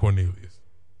Man Cornelius.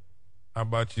 How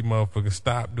about you motherfuckers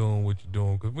stop doing what you're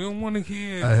doing? Because we don't want to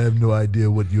hear. I have no idea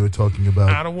what you're talking about.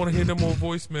 I don't want to hear no more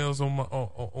voicemails on my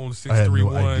on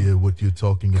 631. I have no idea what you're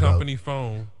talking about. Company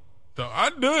phone. So I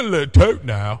do a little toot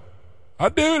now. I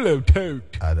do a little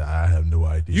toot. I have no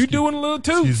idea. You doing a little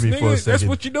toot? Excuse me nigga. for a second. That's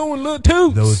what you doing, little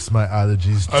toots. No, it's my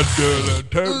allergies. I do a little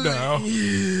toot now.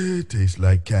 Yeah, tastes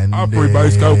like candy. I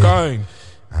freebase cocaine.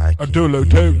 I do a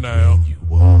little toot now. When you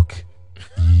walk,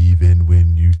 even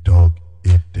when you talk,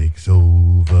 it takes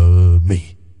over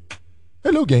me.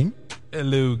 Hello, gang.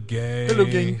 Hello, gang. Hello,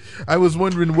 gang. I was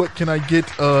wondering what can I get?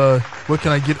 What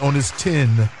can I get on this tin?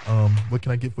 What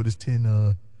can I get for this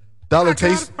 $10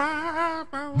 taste?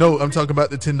 No, I'm talking about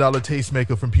the $10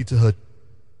 tastemaker from Pizza Hut.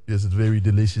 Yes, it's very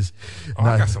delicious. Oh,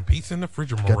 I got some pizza in the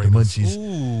refrigerator. Got the munchies.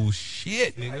 Ooh,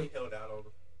 shit, nigga.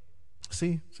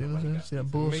 See what I'm saying? See that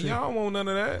bullshit? Man, y'all don't want none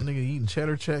of that. Nigga eating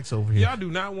cheddar checks over here. Y'all do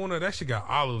not want that. That shit got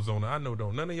olives on it. I know,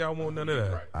 don't. None of y'all want none of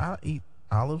that. I eat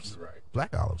olives,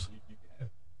 black olives.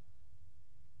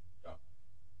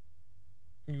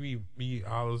 You eat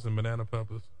olives and banana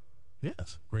peppers,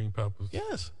 Yes. green peppers,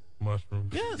 Yes.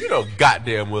 mushrooms, Yes. You know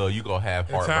goddamn well you gonna have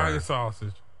heartburn. Italian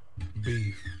sausage,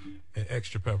 beef, and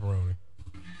extra pepperoni.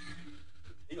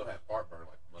 He gonna have heartburn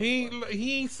like a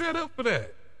He ain't set up for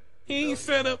that. He ain't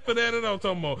set up for that at all. I'm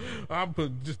talking about I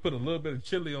just put a little bit of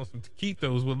chili on some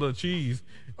taquitos with a little cheese.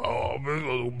 Oh man, it's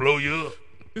gonna blow you up.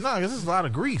 Nah, this is a lot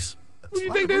of grease. What do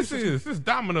you think this is? This is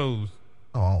Domino's.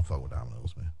 Oh, I don't fuck with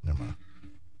Domino's, man. Never mind.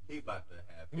 He about to have.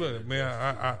 Look, man,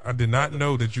 I did not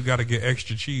know that you got to get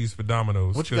extra cheese for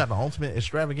Domino's. What you got, the ultimate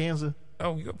extravaganza?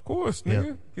 Oh, of course,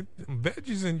 nigga. Get them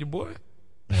veggies in your boy.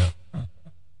 Yeah.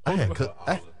 I had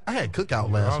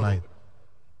cookout last night.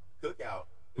 Cookout.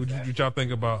 What y'all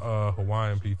think about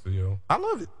Hawaiian pizza, yo? I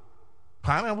love it.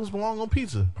 Pineapples belong on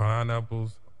pizza.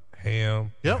 Pineapples,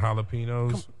 ham, Yep.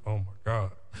 jalapenos. Oh my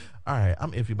god. All right,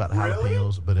 I'm iffy about the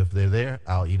jalapenos, but if they're there,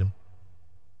 I'll eat them.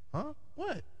 Huh?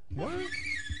 What?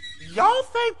 Y'all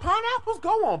think pineapples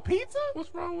go on pizza?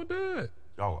 What's wrong with that?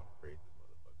 Y'all are crazy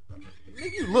motherfuckers.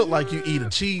 Nigga, you look like you eat a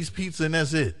cheese pizza and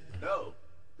that's it. No.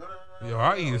 Yo,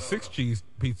 I eat a 6-cheese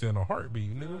pizza in a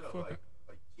heartbeat, nigga. Fuck it.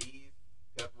 Like cheese,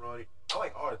 pepperoni. I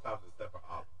like all the types of stuff for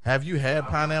olive. Have you had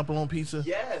pineapple on pizza?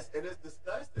 Yes, and it's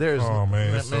disgusting. There's Oh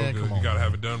man, it's so man, good. come You on, gotta man.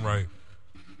 have it done right.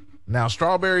 Now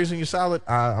strawberries in your salad,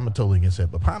 I'm totally against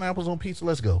that. But pineapples on pizza,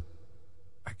 let's go.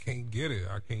 I can't get it.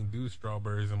 I can't do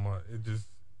strawberries in my. It just.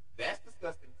 That's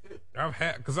disgusting too. I've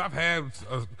had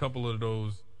a couple of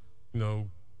those, you know,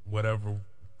 whatever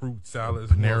fruit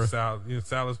salads, Panera?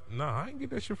 Salads. No, I didn't get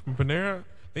that shit from Panera.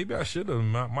 Maybe I should have.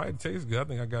 Might taste good. I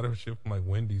think I got that shit from like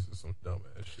Wendy's or some dumb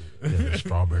ass shit. Yeah,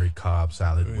 strawberry Cobb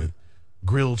salad with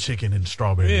grilled chicken and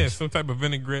strawberries. Yeah, some type of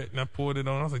vinaigrette, and I poured it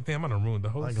on. I was like, damn, I done ruined the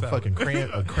whole Like salad. a fucking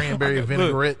cranberry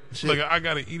vinaigrette shit. Look, I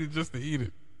gotta eat it just to eat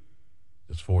it.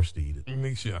 Just forced to eat it.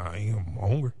 Make sure I ain't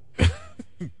hungry.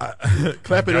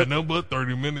 Clap it Got up. no but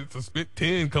 30 minutes. I spent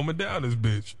 10 coming down this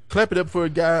bitch. Clap it up for a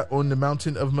guy on the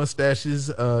mountain of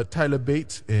mustaches, Tyler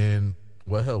Bates, and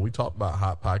Well, hell, we talked about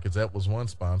Hot Pockets. That was one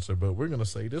sponsor, but we're gonna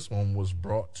say this one was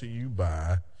brought to you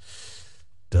by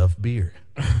Duff Beer.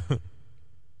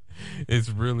 It's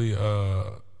really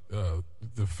the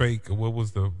fake. What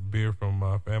was the beer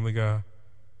from Family Guy?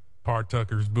 Part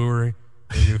Tucker's Brewery.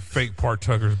 It's fake Part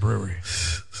Tucker's Brewery.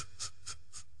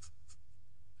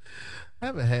 I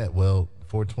haven't had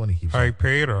 420 keeps. Hey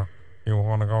Peter, you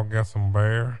want to go get some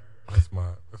beer? That's my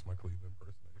Cleveland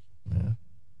impersonation.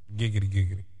 Yeah.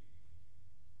 Giggity.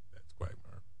 That's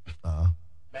Quagmire.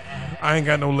 I ain't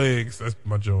got no legs. That's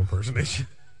my Joe impersonation.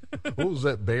 What was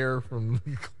that bear from?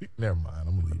 Never mind.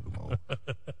 I'm gonna leave it alone.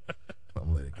 I'm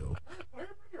gonna let it go.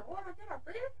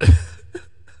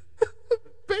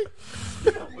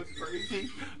 What's crazy?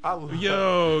 I love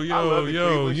Yo. the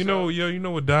Cleveland You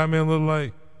know what Dot Man look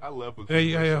like? I love the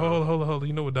Hey, Cleveland show. hold on.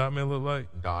 You know what Dot Man look like?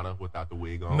 Donna without the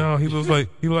wig on. No, he looks like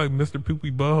Mr.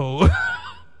 Poopy Butthole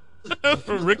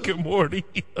from Rick and Morty.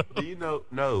 Do you know?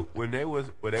 No, when they were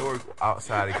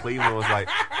outside in Cleveland was like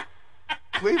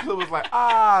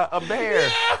a bear,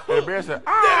 and the bear said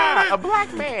a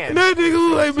black man. That nigga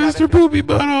look like Mr. Poopy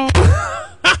Butthole.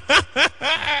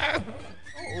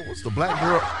 Oh, what's the black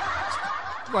girl?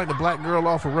 It's like the black girl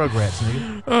off of Rugrats,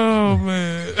 nigga. Oh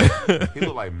man, He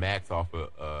looked like Max off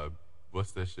of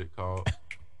what's that shit called?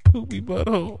 Poopy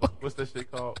Butthole. What's that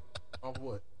shit called? Off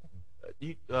what?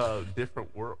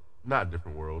 Different world, not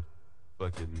different world.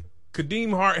 Fucking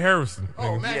Kadeem Hart Harrison. Oh,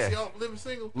 nigga. Maxie Yeah. off Living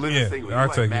Single. Living Yeah, Single. I'll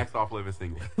Like take Max off Living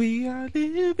Single. We are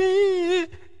living,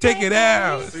 take it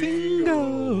out,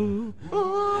 single,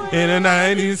 in a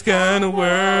 90s kind of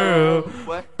world.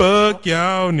 What? Fuck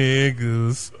y'all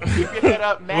niggas. Keep your head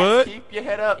up, Max. What? Keep your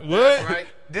head up. What? Right?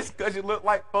 Just because you look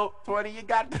like 20, you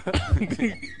got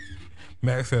to.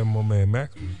 Max had more man.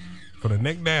 Max was, for the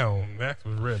neck down, Max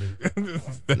was ready.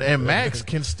 And Max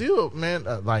can still, man.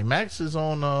 Like Max is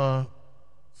on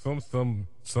some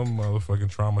motherfucking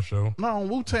trauma show. no on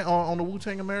Wu-Tang on the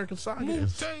Wu-Tang American Saga.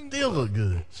 Wu-Tang. Still look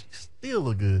good. She still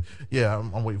look good. Yeah,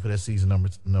 I'm waiting for that season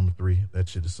number 3. That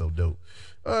shit is so dope.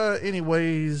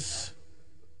 Anyways,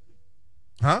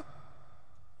 huh?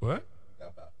 What?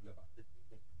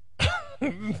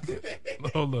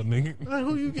 Hold on, nigga. Like,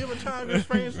 who you giving time to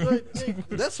friends?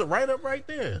 That's a write up right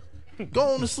there.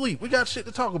 Go on to sleep. We got shit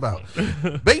to talk about.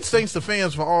 Bates thanks the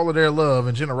fans for all of their love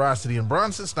and generosity. And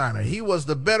Bronson Steiner, he was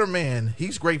the better man.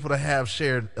 He's grateful to have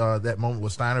shared that moment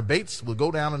with Steiner. Bates will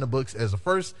go down in the books as the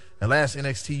first and last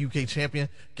NXT UK champion.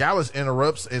 Gallus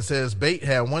interrupts and says Bate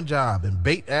had one job. And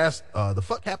Bate asks, the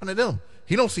fuck happened to them?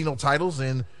 He don't see no titles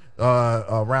in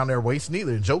around their waist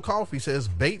neither. And Joe Coffey says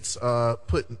Bates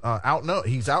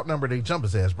he's outnumbered. They jump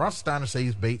his ass. Bronson Steiner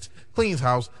says Bates cleans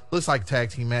house. Looks like a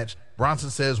tag team match. Bronson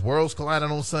says worlds collided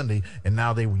on Sunday and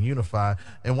now they will unify.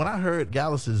 And when I heard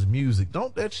Gallus's music,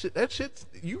 that shit,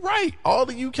 you right. All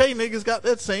the UK niggas got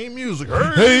that same music.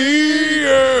 Hey,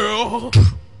 yeah.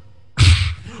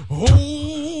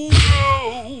 Oh,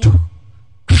 no.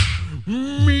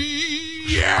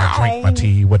 I drink my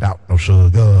tea without no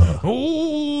sugar.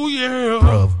 Oh, yeah.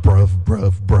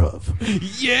 Bruv.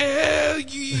 Yeah.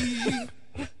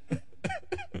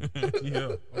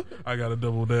 Yeah. I got to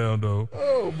double down, though.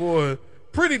 Oh boy.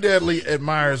 Pretty Deadly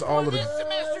admires all of This the.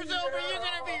 semester's over, you're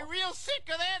gonna be real sick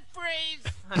of that phrase.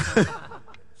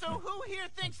 So who here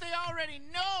thinks they already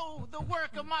know the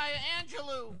work of Maya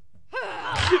Angelou?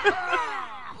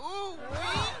 Ooh,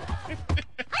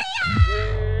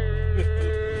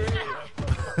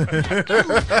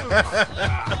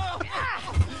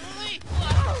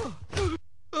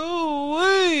 Oh,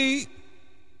 wait.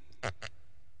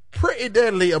 Pretty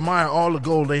Deadly admire all the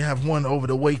gold they have won over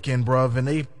the weekend, bruv, and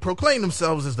they proclaim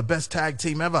themselves as the best tag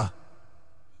team ever.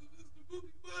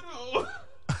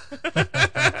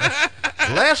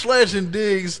 Lash Legend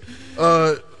digs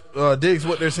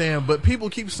what they're saying, but people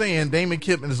keep saying Damon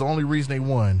Kipman is the only reason they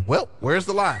won. Well, where's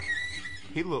the lie?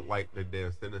 He looked like the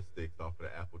damn center sticks off of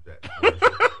the Applejack.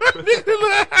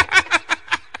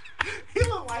 He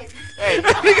looked like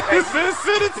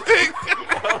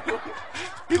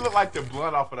he looked like the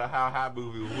blunt off of the How High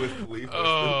movie with Wiz Khalifa.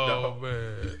 Oh,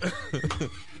 man.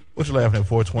 What you laughing at,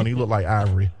 420? You look like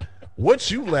Ivory. What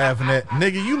you laughing at,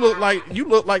 nigga? You look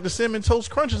like the Cinnamon Toast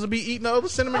Crunches will be eating the other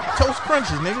Cinnamon Toast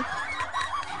Crunches, nigga.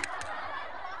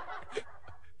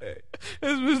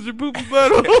 It's Mr. Poopy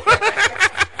Butthole.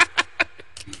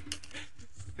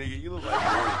 Nigga, you look like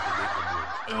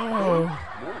Morty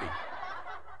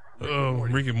from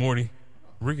Rick and Morty.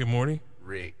 Rick and Morty. Rick and Morty.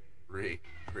 Rick.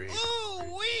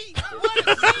 ooh, wee! What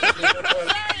a scene!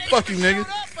 Sorry, Fuck you, nigga. Up,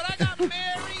 but I got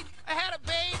married, I had a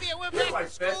baby, I went back like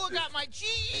school, Festus. got my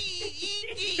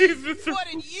GED. What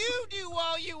did you do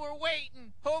while you were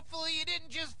waiting? Hopefully you didn't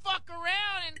just fuck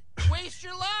around and waste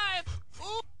your life.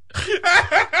 Ooh.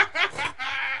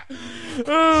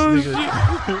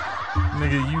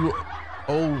 Nigga, you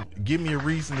give me a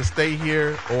reason to stay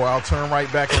here or I'll turn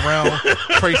right back around.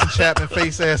 Tracy Chapman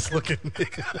face ass looking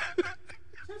nigga.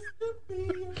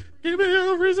 Give me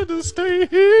a reason to stay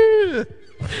here.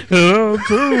 I'll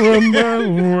turn back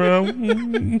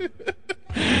around.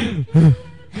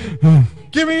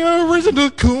 Give me a reason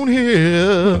to coon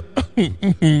here.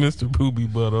 Mr. Poopy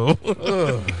Butthole.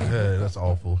 Oh, yeah, that's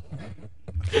awful.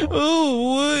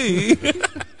 Oh, wait.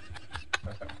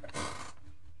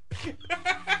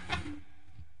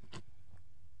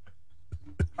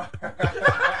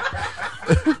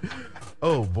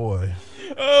 Oh boy.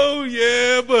 Oh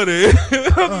yeah, buddy. I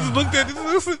just looked at this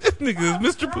nigga is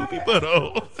Mr. Poopy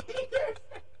Butthole.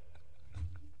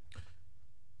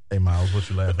 Hey Miles, what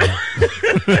you laughing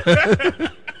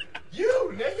at?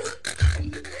 You, nigga.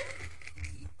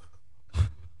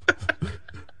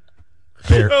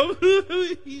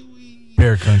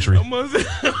 Bear country. Almost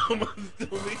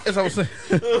As I was saying.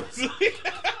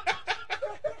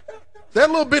 That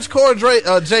little bitch Cora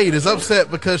Jade is upset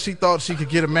because she thought she could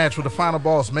get a match with the final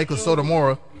boss, Meiko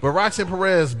Sotomura, but Roxanne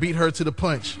Perez beat her to the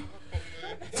punch.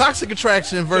 Toxic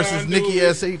Attraction versus Nikki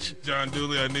S.H. John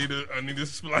Dooley, I need a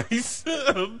splice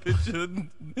of picture of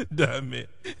Diamond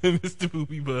and Mr.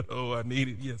 Poopy Butthole. I need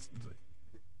it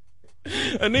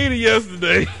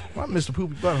yesterday. Why Mr.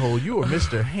 Poopy Butthole? You are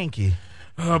Mr. Hanky.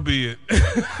 I'll be it.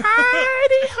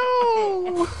 Heidi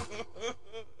ho!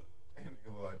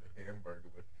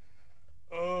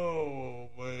 Oh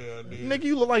man, Nigga,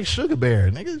 you look like Sugar Bear,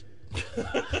 nigga.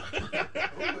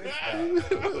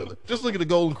 Just look at the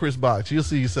Golden Crisp box. You'll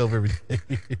see yourself every day.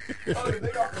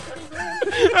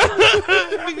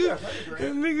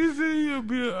 Nigga say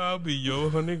I'll be your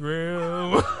 100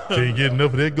 gram. Can't get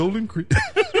enough of that Golden Crisp.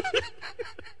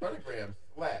 100 grams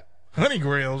flat. 100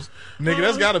 grams, nigga.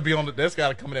 That's got to be on. That's got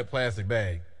to come in that plastic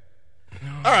bag.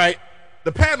 All right,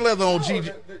 the patent leather on GG.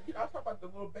 I'm talking about the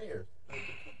little bears.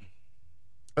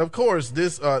 Of course,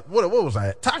 this what was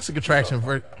that? Toxic Attraction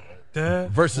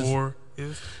versus war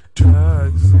is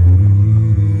toxic.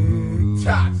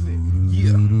 Toxic.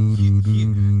 Yeah.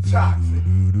 Toxic.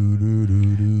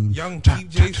 Young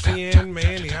TJ and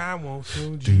Manny, I want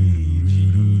some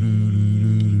GG.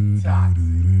 Toxic.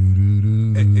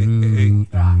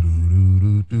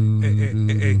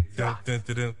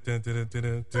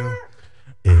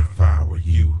 If I were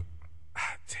you,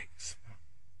 I'd take some.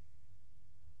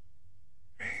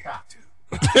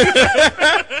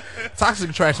 Toxic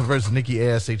Attraction versus Nikki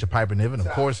A.S.H. and Piper Niven. Of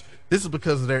course, this is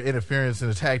because of their interference in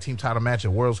the tag team title match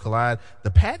at Worlds Collide.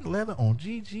 The patent leather on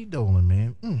Gigi Dolan,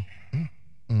 man.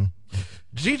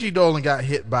 Gigi Dolan got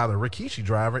hit by the Rikishi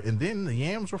driver, and then the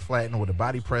Yams were flattened with a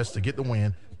body press to get the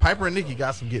win. Piper and Nikki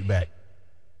got some get back.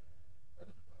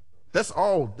 That's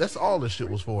all this shit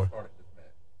was for.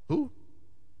 Who?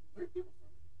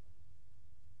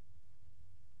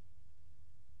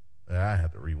 I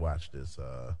have to rewatch this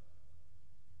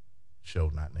show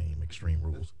not named Extreme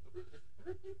Rules.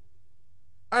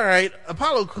 All right,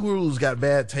 Apollo Crews got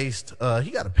bad taste.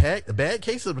 He got a bad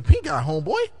case of the pink eye,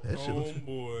 homeboy. That shit was,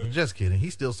 Homeboy. just kidding.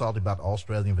 He's still salty about the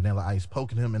Australian Vanilla Ice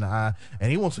poking him in the eye,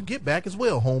 and he wants to get back as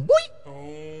well, homeboy.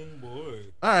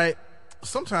 Homeboy. All right.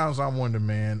 Sometimes I wonder,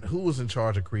 man, who was in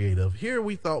charge of creative? Here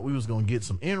we thought we was going to get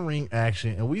some in-ring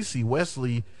action, and we see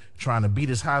Wesley trying to beat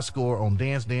his high score on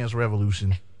Dance Dance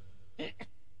Revolution.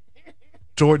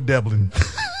 Jordan Devlin.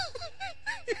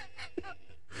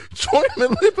 Joint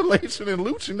manipulation and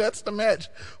luching. That's the match.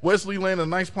 Wesley landed a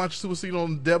nice punch suicide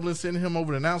on Devlin, sending him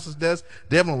over the announcer's desk.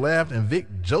 Devlin laughed, and Vic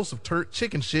Joseph turned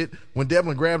chicken shit when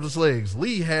Devlin grabbed his legs.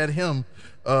 Lee had him,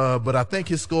 but I think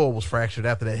his skull was fractured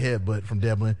after that headbutt from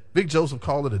Devlin. Vic Joseph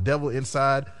called it a devil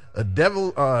inside, a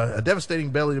devastating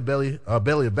belly to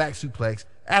back suplex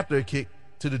after a kick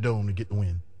to the dome to get the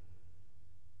win.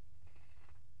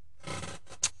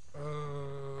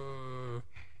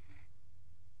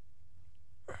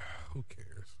 Who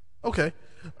cares? Okay.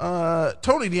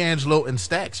 Tony D'Angelo and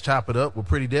Stax chop it up with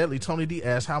Pretty Deadly. Tony D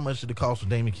asked how much did it cost for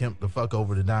Damon Kemp to fuck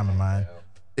over the Diamond Mine.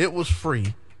 It was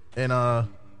free. And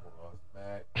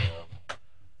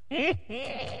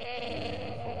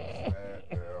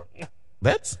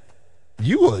that's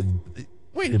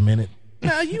wait a minute.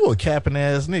 Now you a capping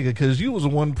ass nigga because you was the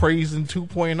one praising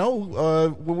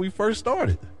 2.0 when we first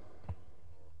started.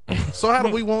 So how do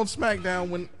we want SmackDown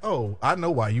when? Oh, I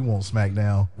know why you want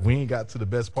SmackDown. We ain't got to the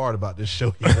best part about this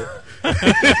show yet.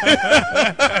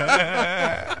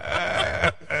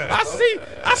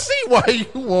 I see why you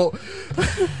want.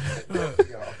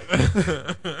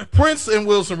 Prince and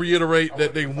Wilson reiterate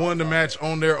that they won the match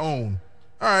on their own.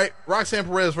 All right, Roxanne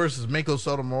Perez versus Mako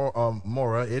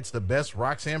Sotomura. It's the best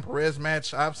Roxanne Perez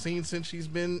match I've seen since she's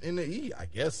been in the E, I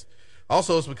guess.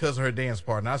 Also, it's because of her dance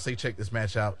partner. I say check this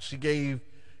match out. She gave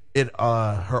it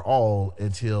her all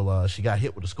until she got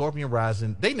hit with the Scorpion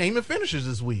Rising. They naming finishers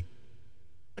this week.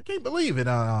 I can't believe it.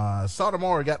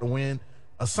 Sotomura got the win.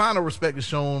 A sign of respect is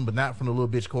shown, but not from the little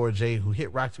bitch Cora Jade, who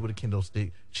hit Roxy with a kendo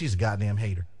stick. She's a goddamn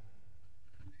hater.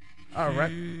 All right.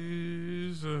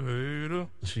 She's a hater.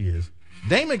 She is.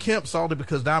 Damon Kemp salty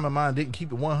because Diamond Mine didn't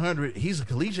keep it 100. He's a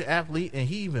collegiate athlete, and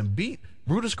he even beat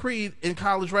Brutus Creed in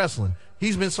college wrestling.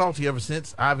 He's been salty ever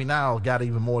since. Ivy Nile got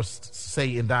even more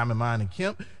say in Diamond Mine than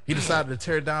Kemp. He decided to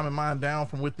tear Diamond Mine down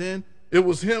from within. It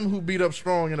was him who beat up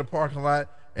Strong in the parking lot,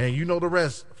 and you know the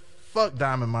rest. Fuck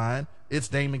Diamond Mine. It's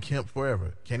Damon Kemp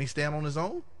forever. Can he stand on his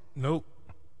own? Nope.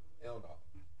 Hell no.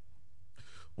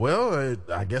 Well,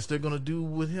 I guess they're going to do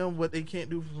with him what they can't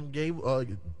do from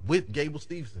with Gable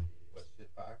Steveson. What shit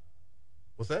fire?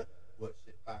 What's that? What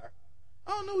shit fire?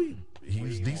 I don't know. He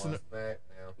was decent. Smack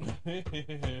now. We want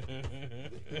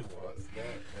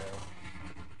SmackDown.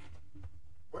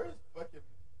 Where's fucking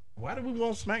Why do we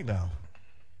want SmackDown?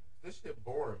 this shit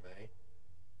boring, man?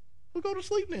 We'll go to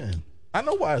sleep then. I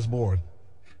know why it's boring.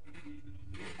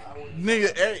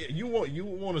 Nigga, you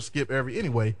want to skip every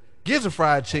anyway. Gizzard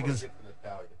Fried Chickens.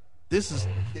 This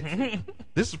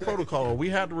is protocol. We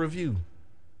have to review.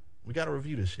 We got to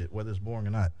review this shit, whether it's boring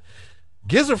or not.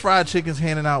 Gizzard Fried Chicken's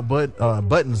handing out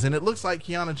buttons, and it looks like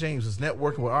Kiana James is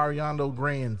networking with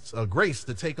Ariana Grace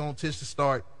to take on Tish to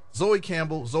Stark, Zoe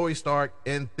Campbell, Zoe Stark,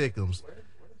 and Thickums.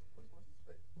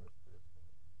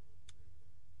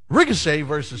 Ricochet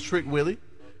versus Trick Willie.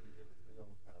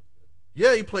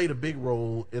 Yeah, he played a big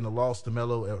role in the loss to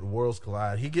Melo at the Worlds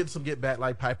Collide. He gets some get back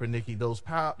like Piper and Nikki.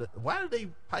 Why did they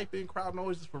pipe in crowd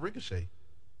noises for Ricochet?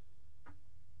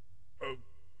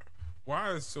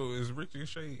 Why? So is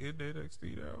Ricochet in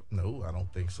NXT now? No, I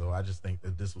don't think so. I just think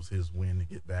that this was his win to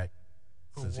get back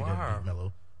since he got beat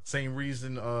Melo. Same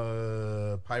reason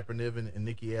Piper Niven and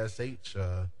Nikki ASH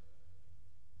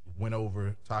went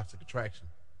over Toxic Attraction,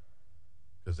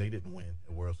 because they didn't win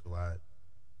at Worlds Collide.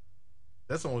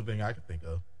 That's the only thing I can think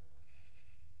of.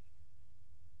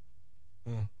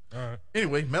 All right.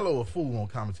 Anyway, Melo a fool on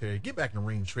commentary. Get back in the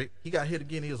ring, Trick. He got hit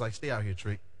again. He was like, stay out here,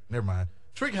 Trick. Never mind.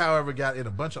 Trick, however, got in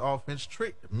a bunch of offense.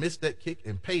 Trick missed that kick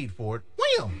and paid for it.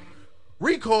 Wham!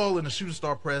 Recoil in the shooting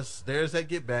star press. There's that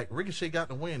get back. Ricochet got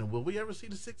the win. And will we ever see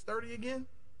the 630 again?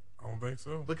 I don't think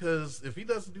so. Because if he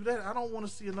doesn't do that, I don't want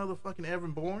to see another fucking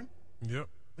Evan Bourne. Yep.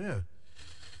 Yeah.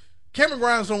 Cameron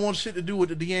Grimes don't want shit to do with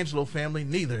the D'Angelo family.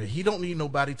 Neither. He don't need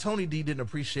nobody. Tony D didn't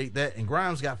appreciate that, and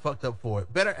Grimes got fucked up for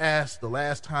it. Better ask the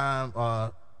last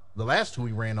two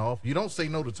he ran off. You don't say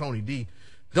no to Tony D.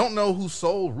 Don't know who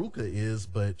Soul Ruka is,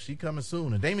 but she coming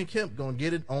soon. And Damon Kemp gonna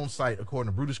get it on site,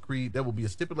 according to Brutus Creed. There will be a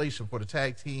stipulation for the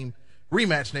tag team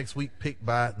rematch next week, picked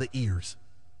by the ears.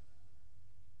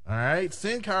 All right,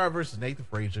 Sin Cara versus Nathan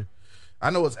Frazier.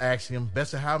 I know it's Axiom.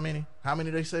 Best of how many? How many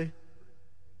they say?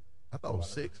 I thought it was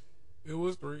 6. It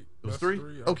was 3. It was 3?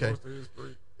 I Okay. thought it was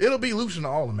 3. It'll be loose in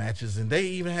all the matches, and they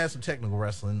even had some technical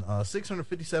wrestling.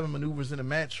 657 maneuvers in a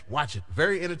match. Watch it.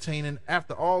 Very entertaining.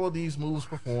 After all of these moves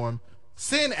performed,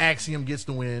 Sin Axiom gets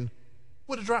the win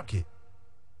with a drop kick.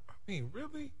 I mean,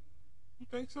 really? You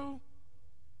think so?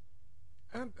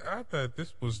 I thought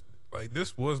this was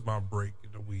my break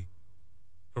in the week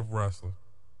of wrestling.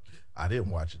 I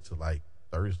didn't watch it till like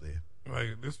Thursday.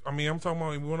 Like this, I mean, I'm talking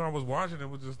about when I was watching it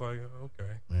was just like,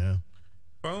 okay. Yeah.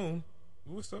 Phone,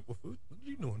 what's up with food? What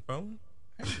you doing, phone?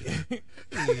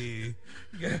 Hey,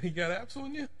 you got apps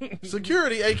on you?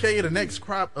 Security, aka the next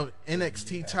crop of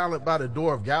NXT talent by the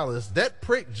door of Gallus. That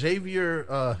prick Javier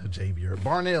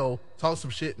Barnell talks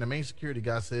some shit, and the main security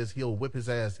guy says he'll whip his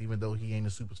ass even though he ain't a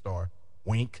superstar.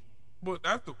 Wink. But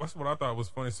that's what I thought was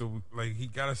funny. So like he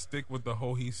got to stick with the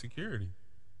whole he's security.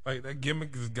 Like that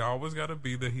gimmick is always got to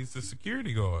be that he's the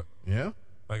security guard. Yeah.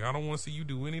 Like I don't want to see you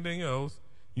do anything else.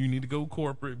 You need to go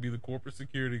corporate, be the corporate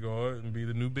security guard, and be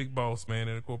the new big boss man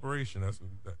in a corporation.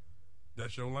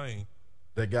 That's your lane.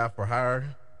 That guy for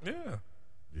hire. Yeah.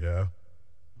 Yeah.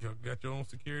 Got your own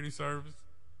security service.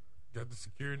 Got the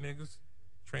security niggas,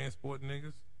 transport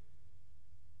niggas.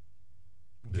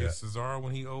 Yeah. Get Cesaro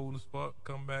when he old as fuck,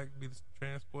 come back, be the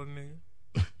transport nigga.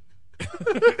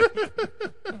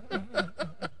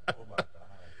 Oh my god.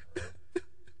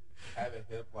 Having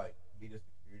him like be the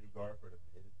security guard for the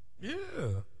business.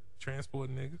 Yeah.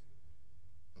 Transport niggas.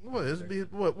 What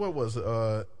was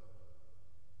it?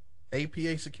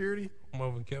 APA security.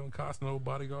 Marvin Kevin Costner, old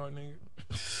bodyguard nigga.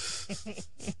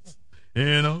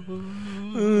 You know.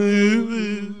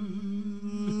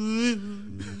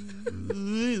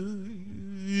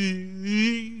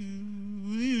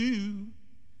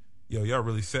 Yo, y'all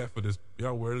really set for this.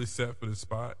 Y'all really set for this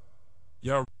spot.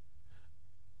 Y'all.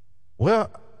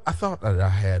 Well, I thought that I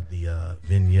had the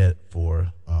vignette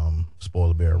for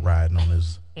Spoiler Bear riding on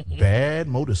his bad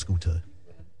motor scooter.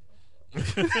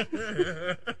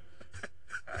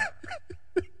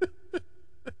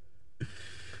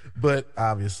 But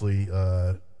obviously,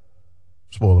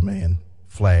 Spoiler Man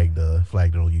flagged it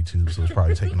on YouTube, so it's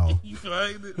probably taking off. You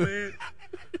flagged it, man.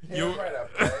 You're right, I'm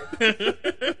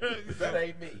that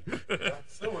ain't me. I'm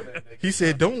suing that nigga. He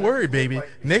said, "Don't worry, baby.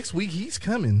 Next week he's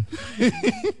coming." He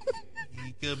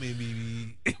coming,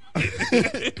 baby.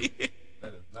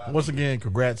 Once again,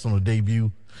 congrats on the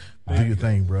debut. Do your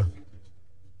thing, bro.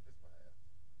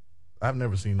 I've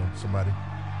never seen somebody.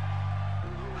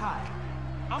 Hi,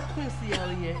 I'm Quincy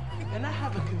Elliott, and I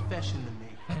have a confession to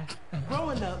make.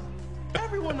 Growing up,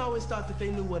 everyone always thought that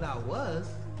they knew what I was,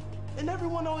 and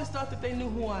everyone always thought that they knew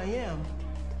who I am.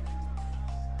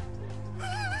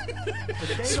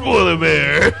 Spoiler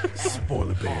Bear.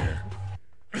 Spoiler Bear.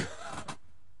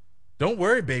 Don't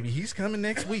worry, baby. He's coming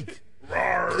next week.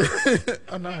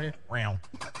 Oh, no. Round.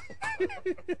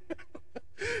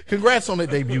 Congrats on that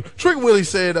debut. Trigger Willie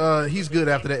said he's good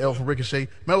after that L from Ricochet.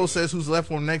 Mello says who's left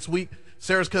for him next week.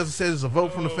 Sarah's cousin says it's a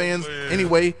vote from the fans. Man.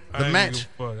 Anyway, the I ain't match.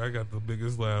 give a fuck. I got the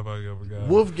biggest laugh I ever got.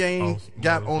 Wolfgang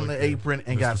got on the apron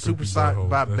and got super socked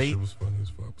by That Bait. shit was funny as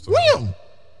fuck. So,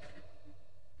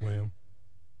 Wham!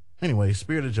 Anyway,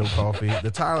 Spirit of Joe Coffey.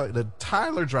 The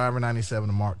Tyler Driver 97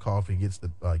 to Mark Coffey gets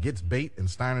Bait and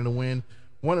Steiner to win.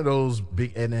 One of those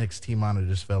big NXT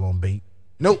monitors fell on Bait.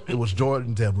 Nope, it was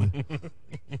Jordan Devlin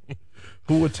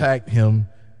who attacked him,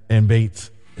 and Bates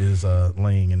is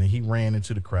laying, and then he ran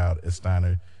into the crowd as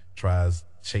Steiner tries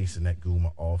chasing that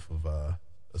Guma off of a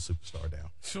superstar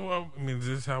down. So, I mean, is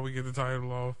this how we get the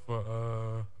title off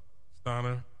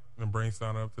Steiner and bring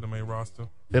Steiner up to the main roster?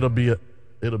 It'll be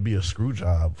a screw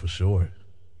job for sure.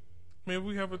 I mean, if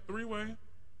we have a three-way.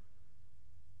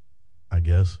 I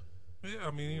guess. Yeah,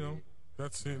 I mean,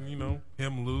 that's it,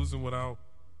 him losing without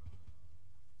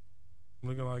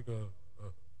looking like a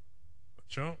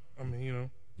chump. I mean, You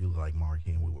look like Mark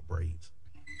Henry with braids.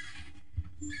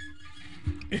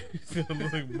 You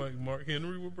look like Mark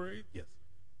Henry with braids? Yes.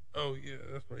 Oh, yeah,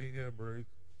 that's right. He had braids.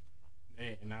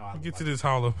 And now Get to this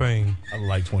Hall of Fame. I look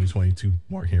like 2022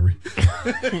 Mark Henry.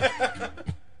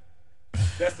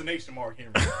 Destination Mark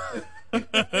Henry.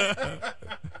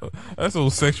 That's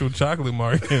old sexual chocolate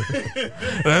Mark Henry.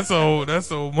 That's old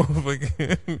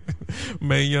motherfucking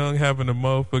Mae Young having a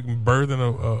motherfucking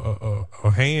birthing a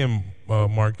ham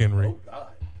Mark Henry. Oh, God.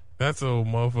 That's old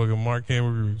motherfucking Mark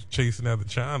Henry chasing after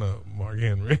China Mark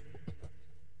Henry.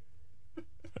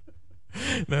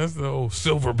 That's the old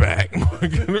silverback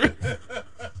Mark Henry.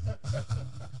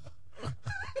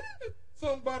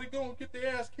 Somebody gonna get their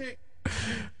ass kicked.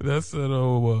 That's that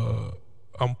old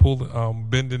I'm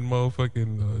bending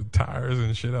motherfucking tires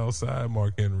and shit outside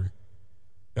Mark Henry.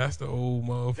 That's the old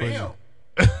motherfucker.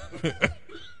 Damn.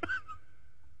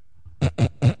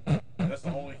 That's the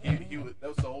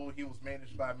only he was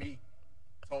managed by me.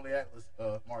 Tony Atlas,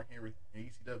 Mark Henry, and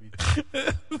ECW.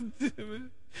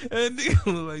 That nigga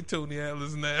look like Tony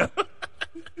Atlas now.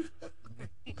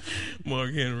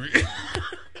 Mark Henry.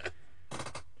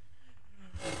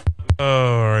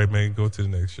 All right, man. Go to the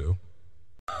next show.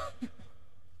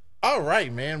 All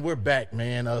right, man. We're back,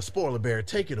 man. Spoiler Bear,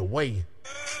 take it away.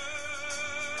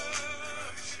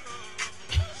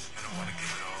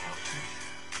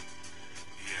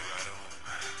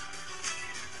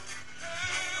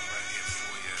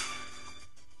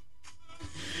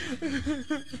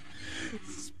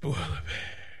 Spoiler Bear.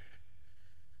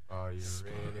 Are you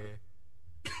ready?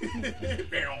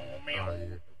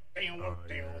 Are you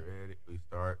ready? We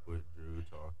start with Drew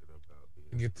talking about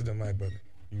being. Get to the mic, brother.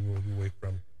 You will be away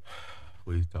from it.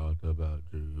 We talked about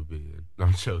Drew being.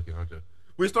 I'm joking.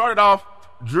 We started off.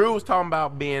 Drew was talking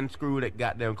about being screwed at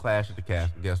goddamn Clash at the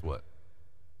Castle. Guess what?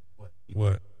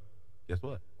 What? Guess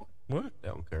what? What? They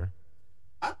don't care.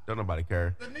 Don't nobody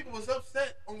care. The nigga was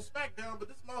upset on SmackDown, but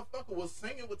this motherfucker was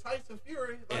singing with Tyson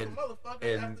Fury like a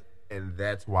motherfucker. And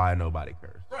that's why nobody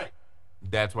cares. Right.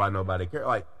 That's why nobody cares.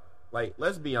 Like,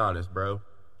 let's be honest, bro.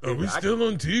 Are we still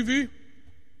on TV?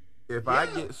 If I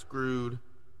get screwed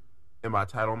in my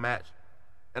title match,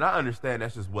 and I understand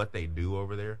that's just what they do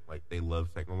over there, like they love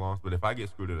second longs, but if I get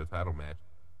screwed in a title match,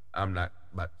 I'm not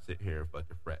about to sit here and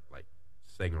fucking fret. Like,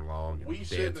 sing along and We dance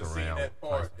shouldn't have seen around. that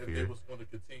part Tyson if Fury. it was going to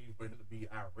continue for him to be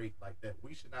irate like that.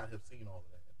 We should not have seen all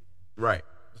of that. Right.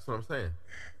 That's what I'm saying.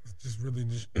 It just really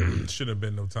should have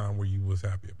been no time where you was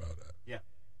happy about that. Yeah.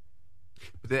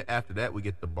 But then after that, we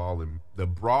get the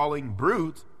Brawling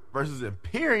Brutes versus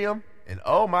Imperium, and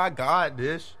oh my God,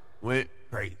 this went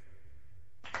crazy.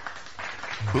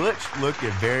 Butch looking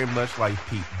very much like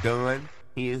Pete Dunne.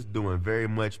 He is doing very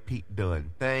much Pete Dunne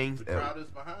things. The crowd is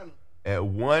behind him. At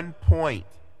one point,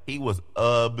 he was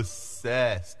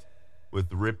obsessed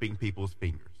with ripping people's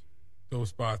fingers. Those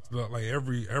spots, like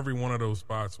every one of those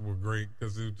spots were great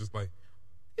because it was just like,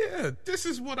 yeah, this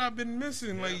is what I've been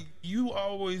missing. Yeah. Like you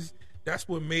always, that's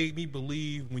what made me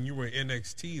believe when you were in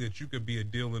NXT that you could be a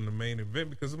deal in the main event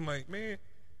because I'm like, man,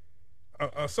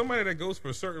 somebody that goes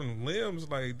for certain limbs,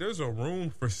 like there's a room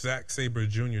for Zack Sabre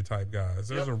Jr. type guys.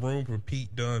 There's a room for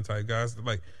Pete Dunne type guys. That,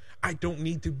 like, I don't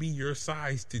need to be your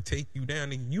size to take you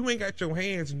down. And you ain't got your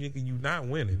hands, and you not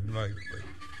winning. Like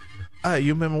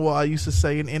You remember what I used to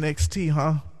say in NXT,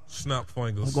 huh? snap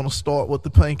fingers, I'm going to start with the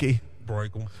pinky,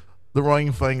 break them, the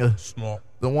ring finger, snap,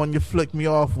 the one you flick me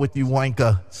off with, you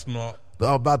wanker. snap.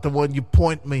 How about the one you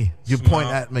point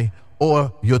at me,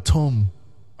 or your tongue.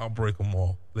 I'll break them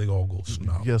all. They all go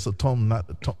snap. Yes, a tongue, not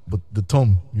the tongue, but the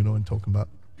tongue. You know what I'm talking about.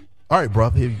 All right,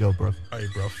 bruv. Here you go, bruv. Hey,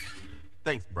 bro.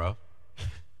 Thanks, bro.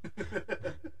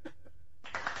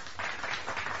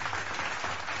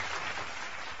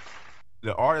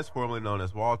 The artist formerly known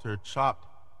as Walter chopped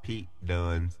Pete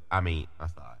Dunne's.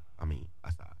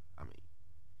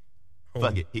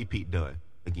 Fuck it. He Pete Dunne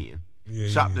again. Yeah,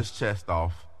 chopped yeah. his chest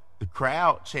off. The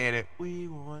crowd chanted, "We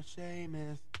want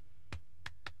Sheamus.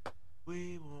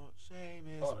 We want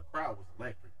Sheamus." Oh, the crowd was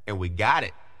electric. And we got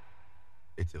it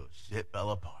until shit fell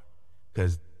apart.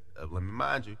 Because, let me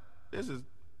mind you, this is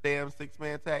damn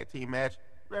 6-man tag team match.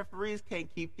 Referees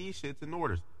can't keep these shits in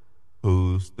orders.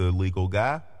 Who's the legal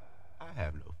guy? I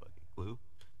have no fucking clue.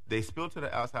 They spilled to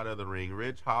the outside of the ring.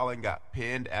 Ridge Holland got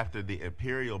pinned after the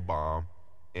Imperial Bomb.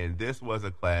 And this was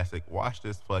a classic. Watch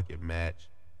this fucking match.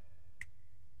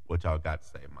 What y'all got to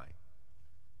say, Mike?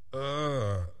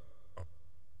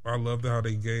 I loved how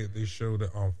they showed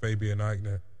it on Fabian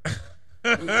Eichner.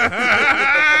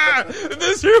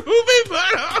 This movie,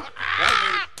 but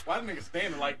Why the nigga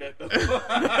standing like that, though?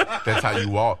 That's how you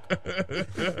walk.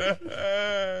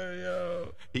 yo,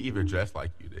 He even dressed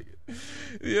like you, nigga.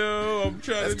 yo, I'm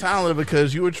trying That's to. talented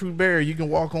because you a true bear. You can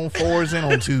walk on 4s and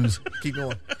on 2s. Keep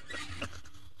going.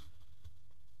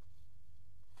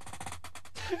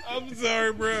 I'm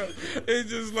sorry, bro. It's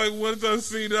just like once I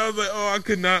seen it, I was like, oh, I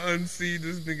could not unsee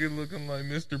this nigga looking like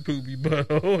Mr. Poopy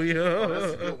Butthole, yo.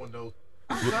 That's a good one, though.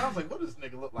 I was like, what does this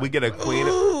nigga look like? We get a Queen.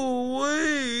 Ooh,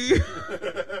 wee.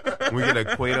 We get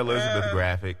a Queen Elizabeth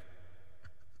graphic.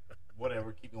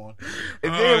 Whatever, keep going.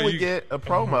 And then we you- get a Oh,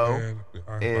 promo. man. I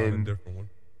found and- a different one.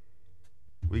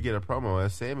 We get a promo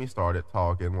as Sammy started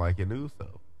talking like an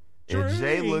Uso. And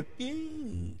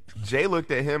Jay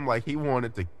looked at him like he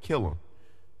wanted to kill him.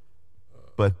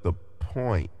 But the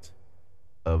point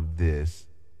of this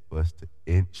was to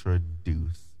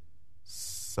introduce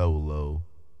Solo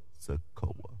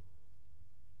Sikoa.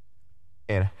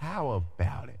 And how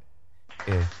about it?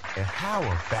 And how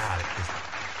about it?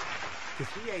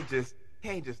 Because he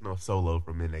ain't just no Solo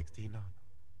from NXT, no.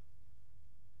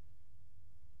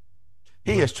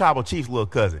 He is Tribal Chief's little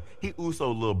cousin. He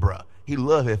Uso little bruh. He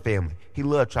love his family. He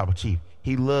love Tribal Chief.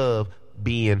 He love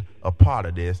being a part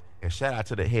of this. And shout out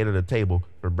to the head of the table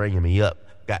for bringing me up.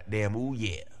 Goddamn, ooh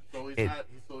yeah. So he's And-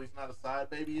 not a side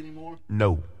baby anymore?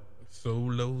 No.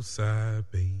 Solo side,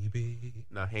 baby.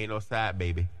 No, he ain't no side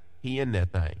baby. He in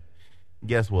that thing.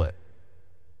 Guess what?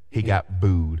 He got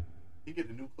booed. He get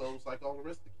the new clothes like all the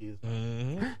rest of the kids.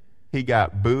 Mm-hmm. He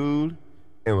got booed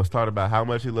and was talking about how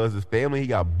much he loves his family. He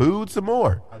got booed some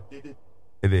more. I did it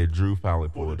And then Drew finally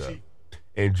for pulled the up. Chief.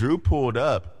 And Drew pulled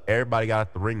up. Everybody got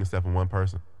out the ring except for one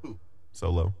person. Who?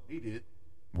 Solo. He did.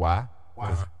 Why? Why?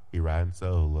 'Cause he riding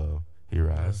solo. He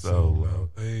rides Solo. solo.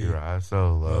 Hey. He rides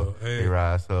solo. Hey. He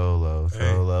rides solo. Hey.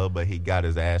 Solo. But he got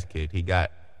his ass kicked. He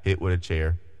got hit with a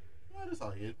chair. Yeah, that's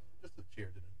all he did. Just a chair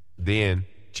today. Then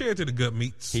Chair to the gut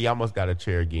meats. he almost got a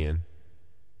chair again.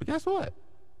 But guess what?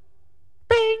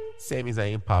 Bing! Sami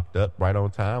Zayn popped up right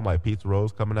on time like pizza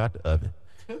rolls coming out the oven.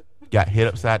 Got hit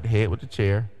upside the head with the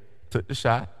chair. Took the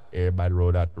shot. Everybody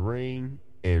rolled out the ring.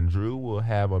 And Drew will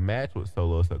have a match with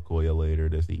Solo Sikoa later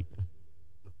this evening.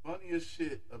 The funniest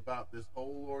shit about this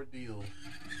whole ordeal,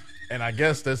 and I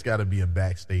guess that's got to be a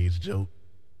backstage joke.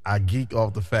 I geek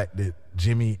off the fact that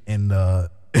Jimmy and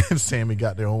Sammy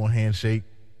got their own handshake,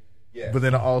 Yeah. But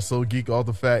then I also geek off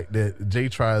the fact that Jay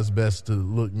tries best to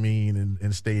look mean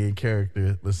and stay in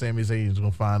character. But Sami Zayn's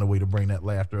gonna find a way to bring that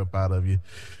laughter up out of you.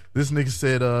 This nigga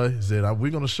said,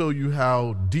 we're gonna show you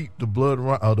how deep the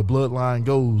bloodline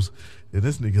goes. And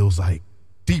this nigga was like,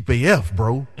 deep AF,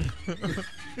 bro.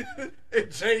 And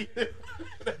Jay,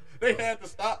 they had to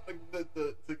stop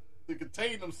to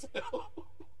contain themselves.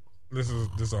 This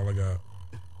is all I got.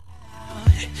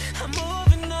 I'm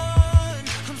moving on.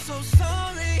 I'm so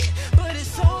sorry, but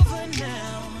it's over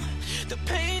now. The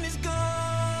pain is gone.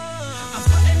 I'm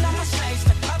putting on my shades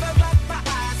to cover up my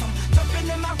eyes. I'm jumping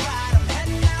in my ride. I'm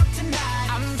heading out tonight.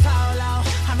 I'm solo.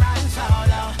 I'm riding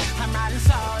solo. I'm riding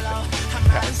solo. I'm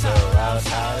riding solo.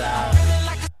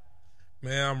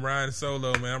 Man, I'm riding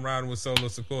solo, man. I'm riding with Solo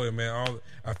Sequoia, man.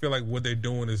 I feel like what they're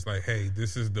doing is like, hey,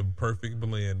 this is the perfect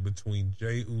blend between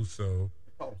Jey Uso.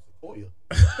 Oh, Sequoia.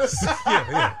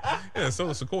 yeah,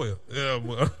 Solo Sequoia. Yeah,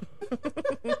 well.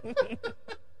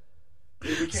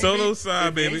 Solo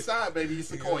side, baby. Side, baby. He's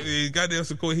Sequoia. He's goddamn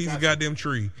Sequoia. He's a goddamn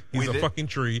tree. He's a fucking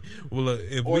tree. Well,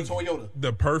 Toyota.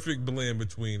 The perfect blend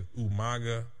between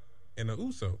Umaga and the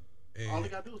Uso. And all he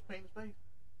gotta do is paint his face.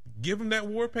 give him that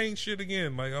war paint shit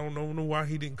again. Like, I don't know why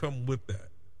he didn't come with that.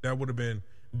 That would have been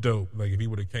dope. Like, if he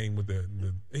would have came with that.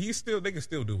 They can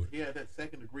still do it. Yeah, that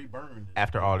second degree burn.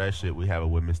 After all that shit, we have a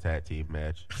women's tag team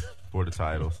match for the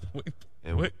titles.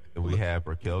 And we have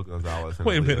Raquel Gonzalez and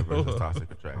Aaliyah versus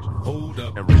Toxic Attraction. Hold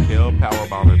up. And Raquel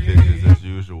powerbombing bitches as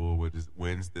usual,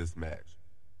 wins this match.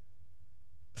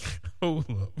 Hold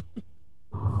up.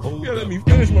 Let me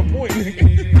finish my point,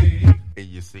 nigga. And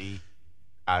you see,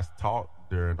 I talked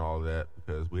during all that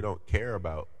because we don't care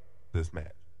about this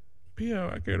match. Yeah,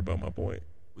 I cared about my point.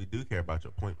 We do care about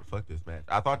your point, but fuck this match.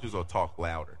 I thought you was gonna talk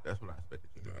louder. That's what I expected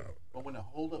you to do. But when the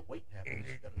hold up wait happens,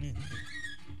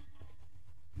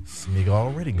 this nigga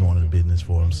already going into business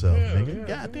for himself, nigga.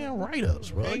 Goddamn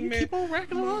write-ups, bro. You keep on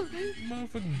racking them up, nigga.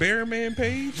 Motherfucking Bearman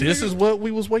page. This is what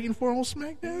we was waiting for on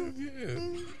SmackDown?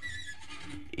 Yeah.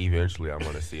 Eventually, I'm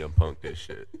gonna see him punk this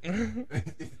shit.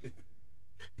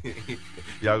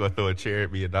 Y'all gonna throw a chair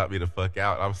at me and knock me the fuck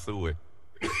out. I'm suing.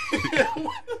 I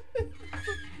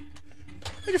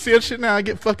can see that shit now. I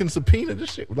get fucking subpoenaed.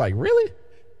 This shit, like, really?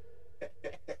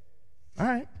 All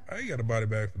right. I ain't got a body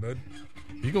bag for that.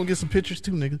 You gonna get some pictures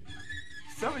too, nigga.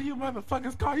 Some of you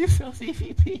motherfuckers call yourself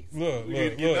CVP. Look.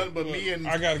 nothing but me and-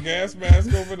 I got a gas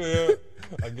mask over there.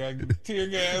 I got tear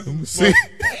gas. I'm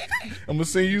gonna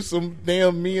send you some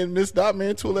damn me and Miss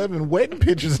Dotman 211 wedding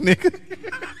pictures, nigga.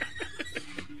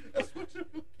 That's what you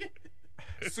get.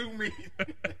 Sue me.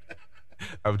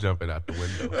 I'm jumping out the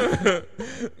window.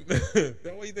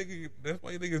 That's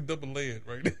why you think it's double layered,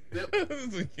 right? Yep.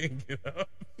 So you can't get out.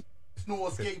 There's no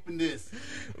escaping this.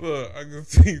 Look, I can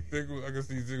see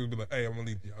Ziggles be like, "Hey, I'm gonna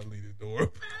leave the door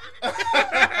open."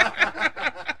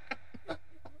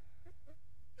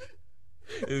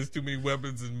 There's too many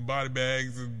weapons and body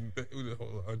bags and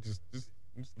hold on, just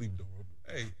leave the door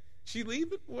open. Hey, she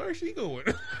leaving? Where is she going?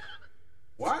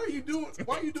 Why are you doing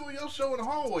your show in the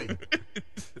hallway?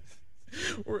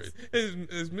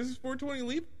 Is Mrs. 420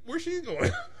 leaving? Where's she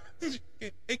going?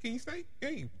 Hey, can you stay?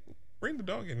 Hey, bring the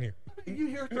dog in here. You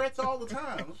hear threats all the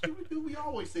time. What should we do? We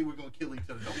always say we're gonna kill each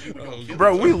other. Don't mean we're gonna kill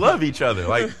Bro, each we other. love each other.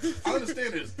 Like, I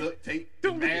understand there's duct tape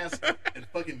and masks and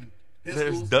fucking pistols.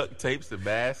 there's duct tapes and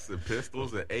masks and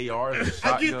pistols and ARs and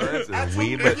I get shotguns that. I and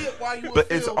totally weed, get why you would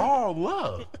but it's feel- all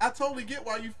love. I totally get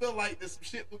why you feel like this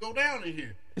shit will go down in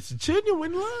here. It's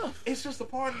genuine love. It's just a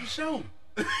part of the show.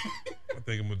 I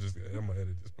think I'm gonna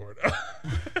edit this part out.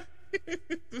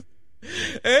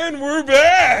 And we're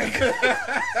back.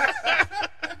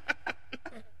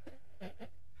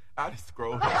 I just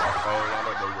scrolled on my phone. I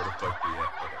don't know where the fuck we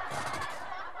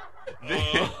at.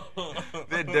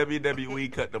 Then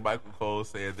WWE cut to Michael Cole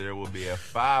saying there will be a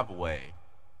 5-way.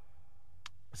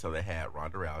 So they had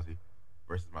Ronda Rousey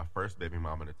versus my first baby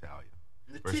mama Natalia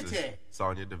versus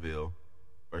Sonya Deville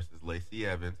versus Lacey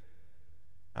Evans.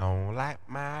 I don't like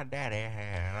my daddy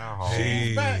hat on.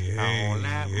 Hey, I don't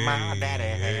like my daddy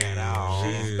hat on.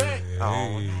 She's back. I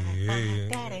don't like my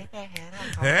daddy hat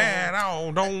on. Hat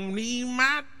on, don't need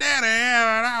my daddy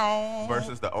hat on.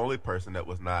 Versus the only person that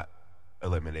was not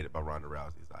eliminated by Ronda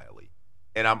Rousey is Xia Li.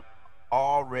 And I'm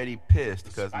already pissed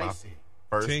because my Spicy.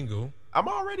 first Tingle. I'm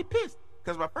already pissed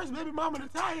because my first baby mama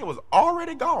Natalia was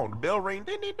already gone. The bell ring,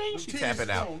 ding ding ding. She tapping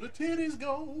out. The titty's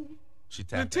gone. She The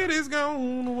tapped out. titty's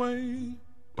gone away.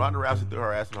 Ronda Rousey threw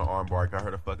her ass in her armbar, got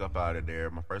her the fuck up out of there.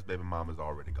 My first baby mama's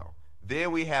already gone.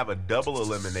 Then we have a double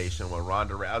elimination when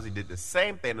Ronda Rousey did the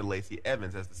same thing to Lacey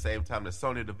Evans at the same time that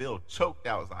Sonya Deville choked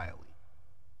out Xia Li.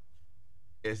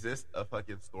 Is this a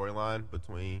fucking storyline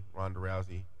between Ronda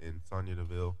Rousey and Sonya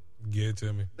Deville? Get it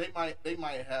to me. They might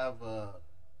have.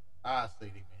 I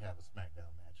say they may have a SmackDown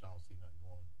match. I don't see nothing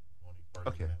going any further.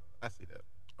 Okay, Than that. I see that.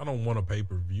 I don't want a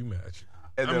pay-per-view match.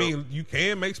 And I mean, you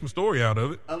can make some story out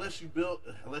of it. Unless you built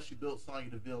Sonya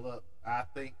Deville up, I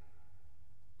think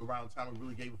around the time we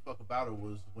really gave a fuck about her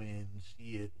was when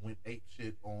she had went ape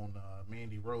shit on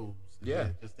Mandy Rose. And Yeah.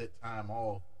 just that time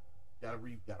off. Gotta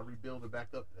rebuild her back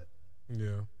up to that.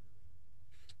 Yeah.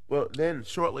 Well, then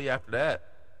shortly after that,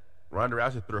 Ronda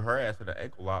Rousey threw her ass in the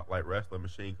ankle lock like Wrestling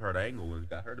Machine Kurt Angle and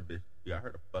got her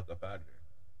to fuck up out of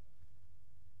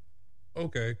there.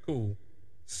 Okay, cool.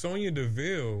 Sonya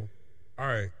Deville. All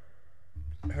right.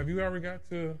 Have you ever got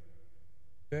to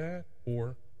that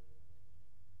or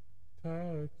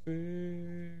toxic?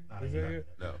 Is that it?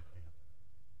 No.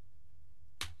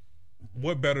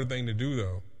 What better thing to do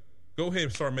though? Go ahead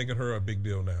and start making her a big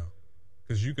deal now,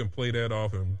 because you can play that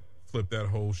off and flip that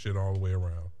whole shit all the way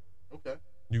around. Okay.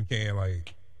 You can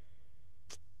like.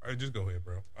 All right, just go ahead,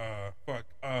 bro. Fuck.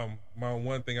 My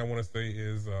one thing I want to say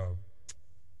is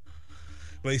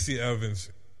Lacey Evans.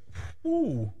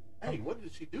 Ooh. Hey, what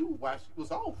did she do while she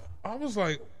was off? I was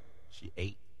like, She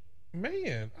ate.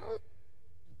 man,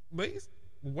 Lacey.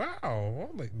 Wow.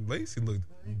 I'm like, Lacey looked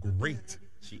great.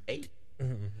 She ate.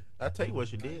 I tell you what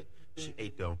she did. She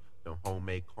ate them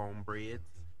homemade cornbreads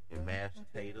and mashed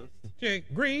potatoes.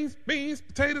 Chicken, greens, beans,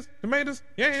 potatoes, tomatoes,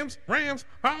 yams, rams,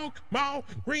 hog, maul,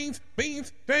 greens,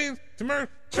 beans, beans, tomato,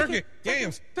 turkey,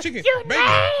 yams, chicken, bacon,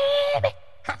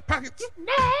 hot pockets,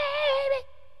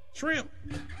 shrimp.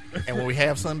 And when we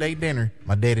have Sunday dinner,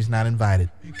 my daddy's not invited.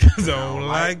 Cause I don't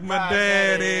like my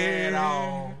daddy.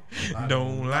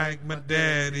 Don't like my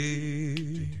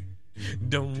daddy.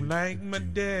 Don't like my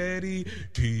daddy.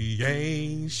 He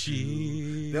ain't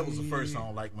shit. That was the first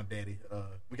song, Like My Daddy.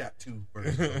 We got two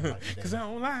versions of Like My Daddy. Cause I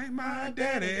don't like my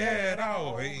daddy at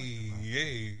all. Hey,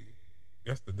 hey.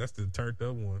 That's the turned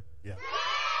up one. Yeah.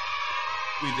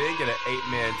 We then get an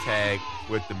 8-man tag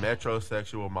with the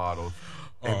metrosexual models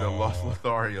and the Los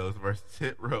Lotharios versus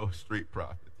Hit Row Street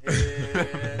Profits.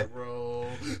 Head roll.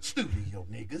 Studio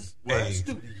niggas. Hey.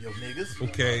 Studio niggas.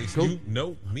 Okay, so you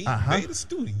know me. They the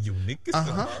studio niggas.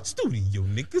 Studio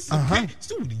niggas. Okay.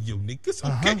 Studio niggas.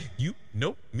 Okay. You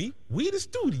know me. We the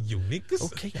studio niggas.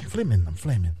 Okay, I'm Fleming.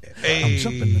 Hey. I'm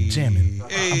jumping, I'm jamming.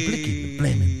 Hey. I'm blicking, I'm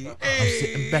blaming. I'm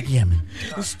sitting back yamming.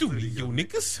 The studio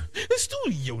niggas. The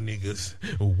studio niggas.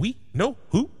 We know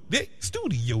who they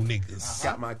studio niggas.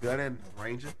 Got my gun in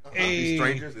Ranger. Hey. These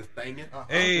strangers is thangin'.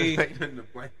 Hey.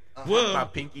 What? My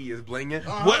pinky is blinging.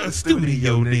 What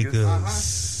studio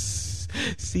niggas?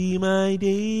 See, my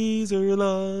days are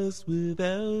lost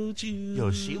without you.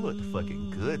 Yo, she looked fucking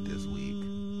good this week.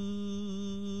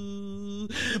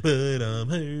 But I'm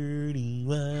hurting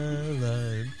while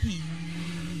I'm here.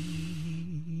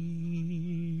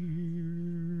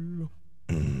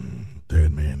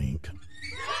 Third Man Inc.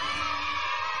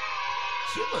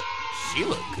 She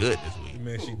looked good this week.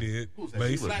 Man, she did. She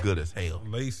Lacey, looked good as hell.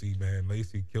 Lacey, man,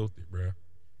 Lacey killed it, bro.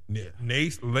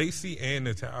 Lacey and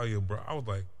Natalia, bro. I was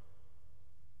like,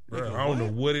 bro, I don't know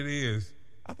what it is.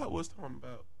 I thought we was talking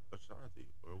about Ashanti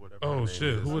or whatever. Oh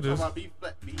shit, who it is?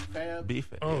 Beef.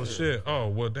 Oh shit. Oh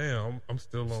well, damn. I'm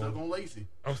still on. Stuck on Lacey.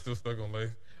 I'm still stuck on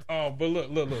Lacey. Oh, but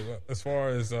look. As far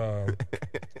as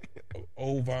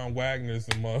old Von Wagner's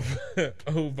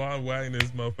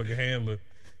motherfucking handler,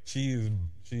 she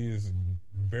is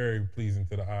very pleasing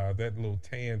to the eye. That little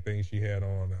tan thing she had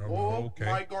on. I was okay.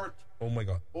 My God. Oh my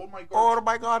god. Oh my God. Oh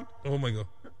my God. Oh my god.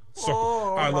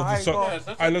 Oh, I love to suck. Yes,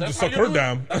 I love to suck her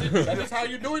down. That is how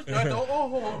you do it.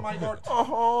 Oh my God.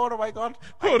 Oh my God.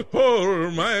 Oh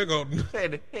my god.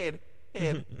 Head.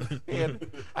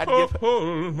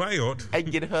 Oh my god. I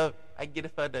get her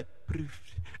the proof.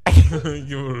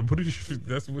 You're British.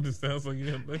 That's what it sounds like.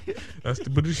 Yeah, that's the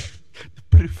British.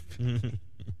 Proof.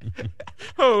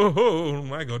 Oh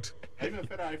my god. I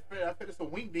fed us a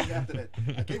wing ding after that.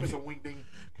 I gave us a wing ding.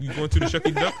 You going to the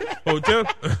Shucky Duck Hotel?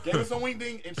 Gave us a wing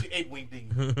ding and she ate wing ding.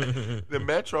 The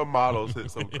Metro models hit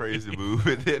some crazy move,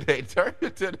 and then they turned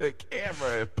it to the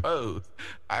camera and posed.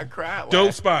 I cried.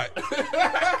 Dope spot.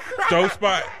 Dope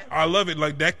spot. I love it.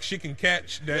 Like that shit can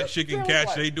catch. That shit can catch.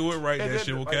 Like, they do it right. and That then,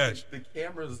 shit will like, catch. The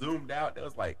camera zoomed out. It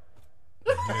was like,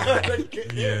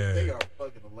 Yeah. They are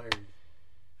fucking hilarious.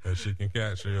 That shit can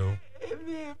catch, yo. and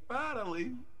then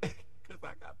finally, because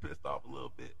I got pissed off a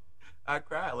little bit, I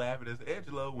cried laughing as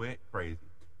Angelo went crazy.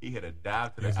 He hit a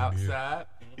dive to the Yes, he did. outside.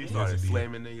 He Yes, started he did.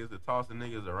 slamming niggas and tossing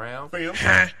niggas around.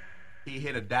 Fam. He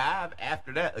hit a dive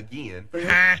after that again.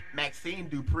 Maxine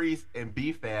Dupriest and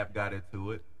B-Fab got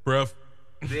into it. Bruh.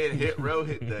 Then Hit Row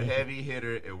hit the heavy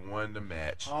hitter and won the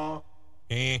match.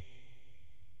 Eh.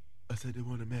 I said they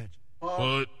won the match.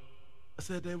 What? I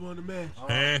said they won the match.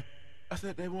 Huh? I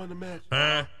said they won the match.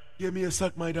 Huh? Give me a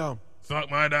suck my dome.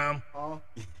 Suck my dime.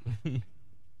 Then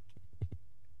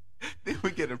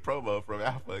we get a promo from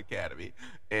Alpha Academy,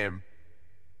 and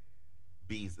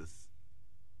Beezus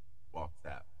walks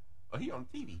out. Oh, he on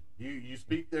TV. You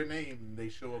speak their name and they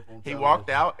show up on He television.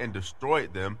 walked out and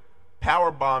destroyed them.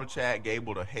 Powerbomb Chad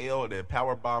Gable to hell, and then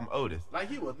powerbomb Otis. Like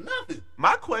he was nothing.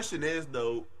 My question is,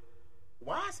 though,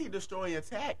 why is he destroying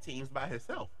tag teams by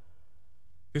himself?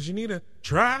 Because you need to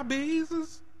try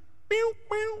Beezus. Pew,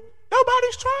 pew.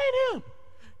 Nobody's trying him.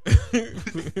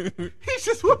 He's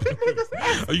just whooping niggas'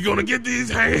 ass. Are you going to get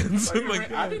these hands? Like,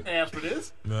 I didn't ask for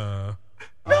this. nah.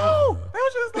 No, that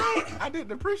was just like, I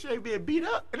didn't appreciate being beat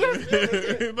up.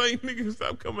 Like, nigga,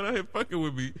 stop coming out here fucking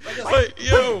with me. Like,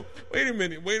 yo, wait a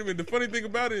minute. The funny thing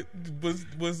about it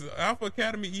was Alpha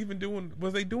Academy even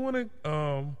was they doing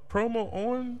a promo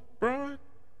on Braun?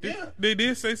 Yeah. They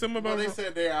did say something about Well, they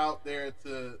said they're out there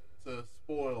to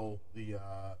spoil the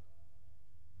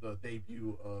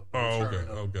debut of the return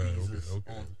of Beezus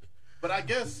on- But I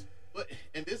guess,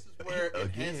 and this is where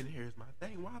Again, here's my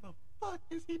thing. Why the fuck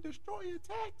is he destroying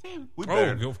tag teams?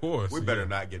 of course. We better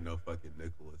not get no fucking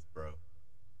Nicholas, bro.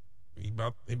 He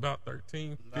about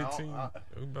 13, 15,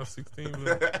 about 16.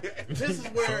 this is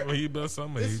where he about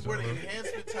some this age. is where the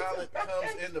enhancement talent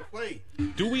comes into play.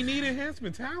 Do we need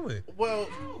enhancement talent? Well,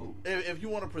 if you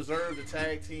want to preserve the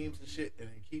tag teams and shit and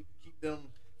keep them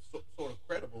sort of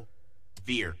credible,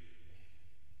 Veer.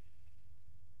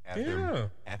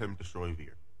 Have him destroy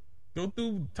Veer. Go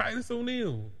through Titus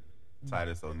O'Neil.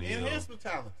 Titus O'Neil. enhancement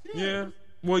talent. Yeah.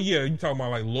 Well, yeah, you talking about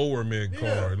like lower mid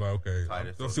card, like okay.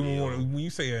 Titus So see, O'Neil, when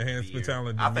you say enhancement Veer.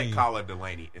 talent, to I think me, Colin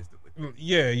Delaney instantly.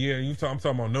 yeah. I'm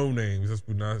talking about no names. That's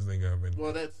what I think of it.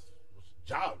 Well, that's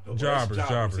jobbers.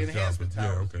 Jobbers. Enhancement Yeah,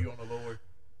 talent. okay. You on the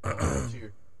lower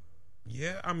tier.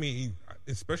 Yeah, I mean,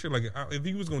 especially like if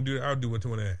he was gonna do it, I'd do it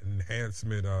to an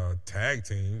enhancement tag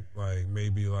team, like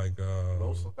maybe like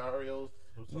Los Lotharios.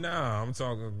 Nah, I'm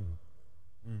talking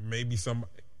maybe some.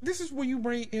 This is where you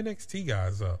bring NXT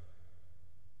guys up.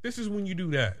 This is when you do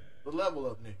that. The level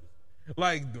up niggas.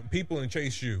 Like the people in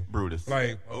Chase U. Brutus.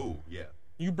 Like, oh, yeah.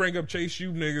 you bring up Chase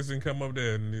U niggas and come up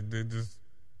there and they just,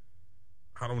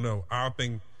 I don't know. I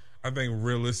think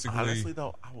realistically. Honestly,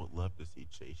 though, I would love to see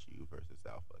Chase U versus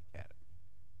Alpha Academy.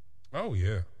 Oh,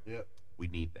 yeah. Yep. We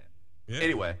need that. Yeah.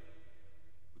 Anyway,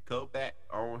 we go back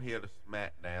on here to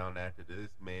SmackDown after this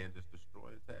man just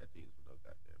destroyed tag teams for no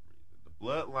goddamn reason. The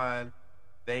Bloodline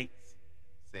thanks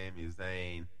Sami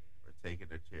Zayn for taking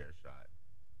a chair shot.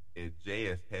 And Jay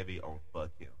is heavy on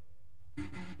fuck him.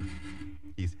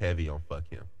 He's heavy on fuck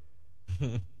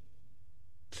him.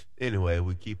 Anyway,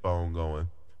 we keep on going.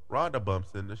 Ronda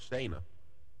bumps into Shayna.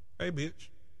 Hey, bitch.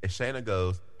 And Shayna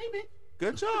goes, hey, bitch,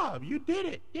 good job. You did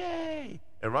it. Yay.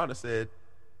 And Ronda said,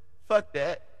 fuck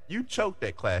that. You choked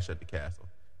that Clash at the Castle.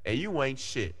 And you ain't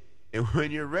shit. And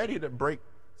when you're ready to break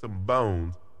some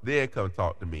bones, then come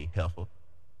talk to me, heifer. All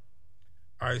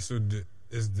right, so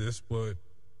is this what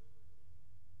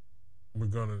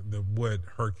what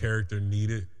her character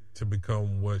needed to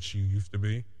become what she used to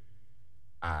be?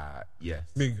 Yes.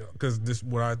 Because this,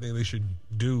 what I think they should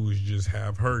do is just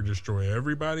have her destroy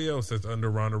everybody else that's under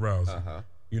Ronda Rousey. Uh-huh.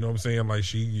 You know what I'm saying? Like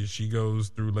she goes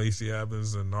through Lacey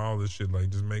Evans and all this shit. Like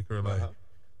just make her like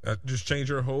just change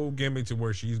her whole gimmick to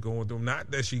where she's going through.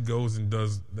 Not that she goes and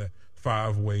does that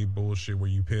 5-way bullshit where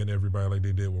you pin everybody like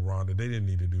they did with Ronda. They didn't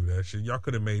need to do that shit. Y'all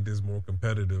could have made this more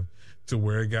competitive to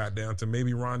where it got down to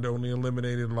maybe Ronda only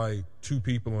eliminated like 2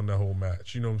 people in the whole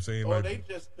match. You know what I'm saying? Or Like they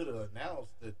just could have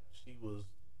announced that she was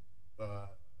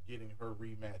getting her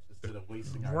rematch instead of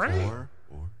wasting our Right. time.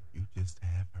 Or you just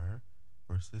have her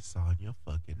versus Sonya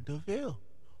fucking Deville.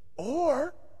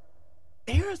 Or,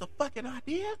 here's a fucking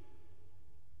idea.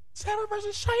 Sarah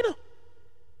versus Shayna.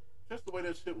 Just the way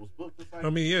that shit was booked. It's like, I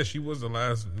mean, yeah, she was the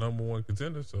last #1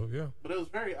 contender, so yeah. but it was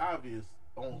very obvious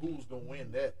on who's gonna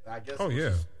win that. I guess. Oh it was yeah,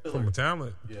 just from filler. a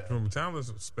talent, Yeah. from a talent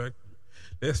aspect,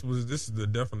 this is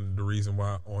definitely the reason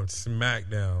why on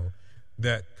SmackDown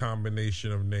that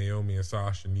combination of Naomi and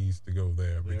Sasha needs to go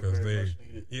there because very they, much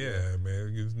needed. yeah,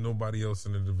 man, there's nobody else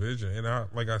in the division, and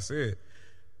like I said,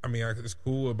 I mean, it's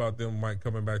cool about them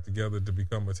coming back together to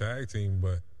become a tag team,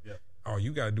 but. Yep. All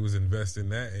you gotta do is invest in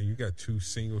that, and you got 2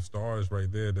 single stars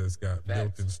right there that's got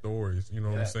built-in stories. You know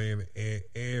what I'm saying,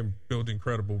 and built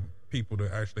incredible people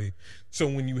to actually. So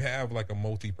when you have like a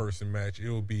multi-person match,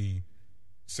 it'll be,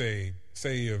 say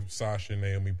if Sasha and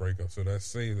Naomi break up. So that's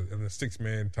say in a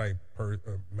 6-man type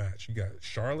match, you got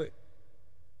Charlotte,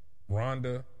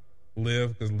 Ronda,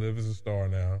 Liv because Liv is a star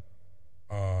now,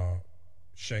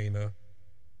 Shayna,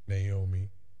 Naomi,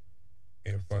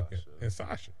 and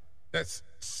Sasha. That's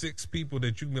 6 people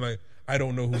that you can be like, I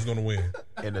don't know who's gonna win.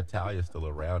 And Natalia's still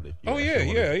around. If you Oh yeah, actually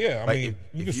wanna- yeah. I Like, mean,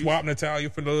 you if can swap Natalia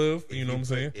for love. if You know what I'm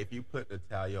saying? If you put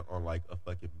Natalia on like a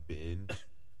fucking binge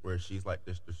where she's like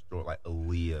just destroyed, like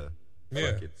Aaliyah,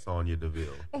 Yeah. fucking Sonya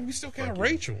Deville. Oh, we still got Fucking-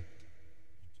 Rachel.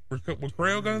 With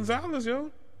Craig Gonzalez,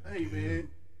 yo. Hey man,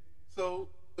 so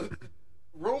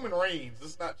Roman Reigns.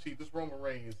 It's not cheap. This Roman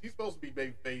Reigns. He's supposed to be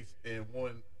babyface and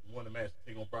won the match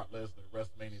to take on Brock Lesnar at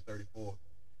WrestleMania 34.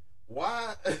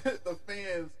 Why the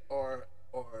fans are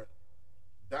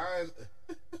dying?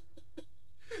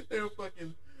 They're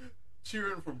fucking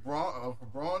cheering for Braun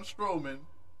Strowman.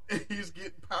 He's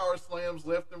getting power slams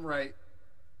left and right.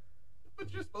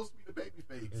 But you're supposed to be the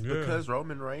babyface. Yeah. Because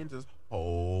Roman Reigns'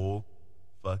 whole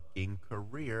fucking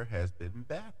career has been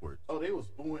backwards. Oh, they was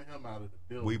booing him out of the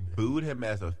building. We booed him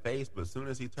as a face, but as soon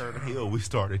as he turned heel, we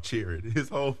started cheering. His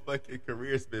whole fucking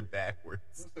career's been backwards.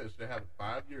 Who said should have happened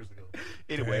 5 years ago?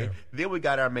 Anyway, Damn. then we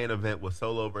got our main event with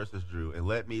Solo versus Drew. And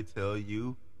let me tell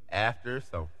you, after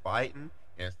some fighting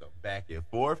and some back and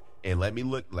forth, and let me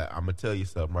look, I'm going to tell you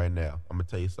something right now. I'm going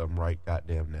to tell you something right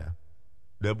goddamn now.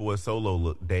 That boy Solo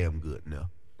look damn good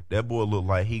now. That boy look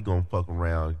like he gonna fuck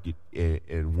around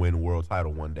and win a world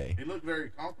title one day. He looked very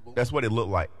comfortable. That's what it looked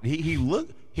like. He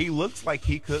looks like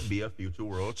he could be a future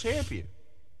world champion.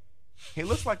 He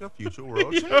looks like a future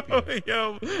world champion.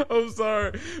 Yo, I'm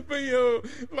sorry, but yo,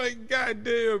 like,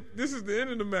 goddamn, this is the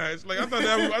end of the match. Like, I thought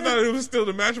it was still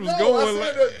the match was no, going. I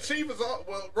Like, said the Chief is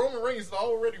Roman Reigns has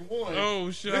already won. oh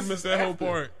shit, This I missed is that whole after.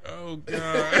 part. Oh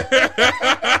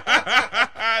god,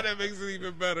 that makes it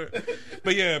even better.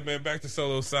 But yeah, man, back to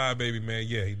Solo's side, baby, man.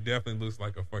 Yeah, he definitely looks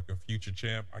like a fucking future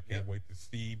champ. I can't wait to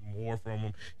see more from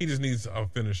him. He just needs a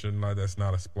finisher that's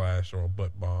not a splash or a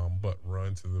butt bomb, butt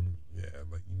run to the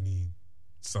like you need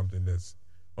something that's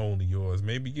only yours.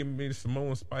 Maybe give me the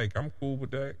Samoan Spike. I'm cool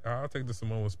with that. I'll take the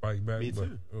Samoan Spike back. Me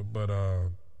too. But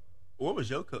What was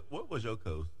your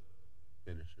co's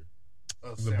finisher?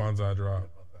 the Banzai drop.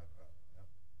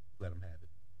 Let him have it.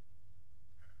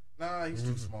 Nah, he's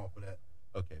too small for that.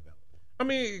 Okay, valid. I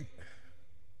mean,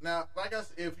 Now, like I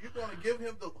said, if you're going to give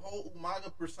him the whole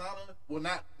Umaga persona, well,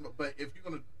 not, but if you're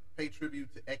going to pay tribute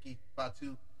to Eki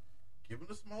Fatu, give him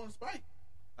the Samoan Spike.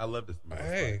 I love this movie.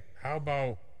 hey, how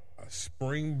about a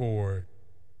springboard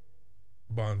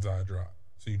Banzai drop?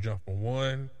 So you jump from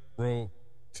one rope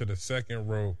to the second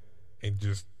rope and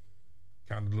just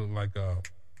kind of look like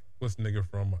what's the nigga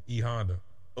from E Honda?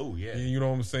 Oh yeah. You know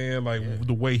what I'm saying? Like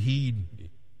the way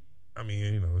I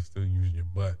mean, it's still using your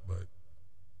butt, but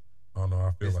I don't know.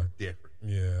 I feel It's like different.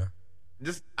 yeah.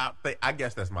 Just I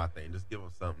guess that's my thing. Just give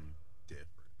him something different.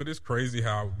 But it's crazy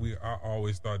how I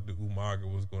always thought the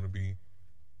Umaga was going to be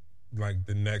like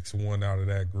the next one out of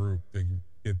that group to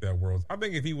get that world. I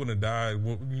think if he would have died,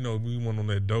 we went on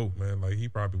that dope, man. Like he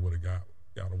probably would have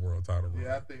got a world title. run.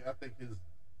 Yeah, I think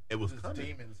It was his coming.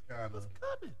 demons kind of.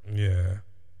 Yeah.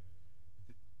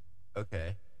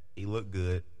 Okay. He looked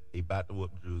good. He about to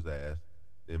whoop Drew's ass.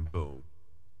 Then boom.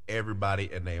 Everybody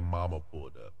and their mama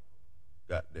pulled up.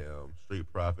 Goddamn Street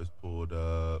Profits pulled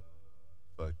up.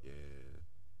 Fucking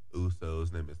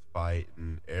Usos, them is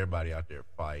fighting. Everybody out there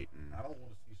fighting. I don't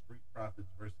want to see Street Profits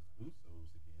versus Usos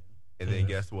again. And then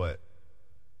guess what?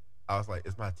 I was like,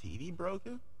 is my TV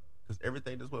broken? Because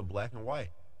everything just went black and white.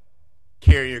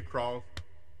 Karrion Kross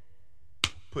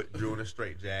put Drew in a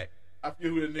straight jack. I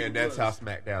forget who the nigga And that's was. how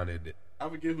SmackDown ended. I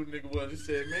forget who the nigga was. He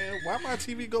said, man, why my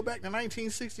TV go back to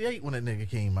 1968 when that nigga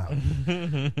came out?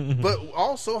 But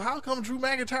also, how come Drew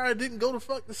McIntyre didn't go to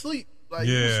fuck to sleep? Like,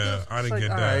 he was Yeah, I didn't it's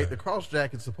get all that. right, the cross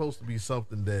jacket's supposed to be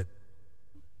something that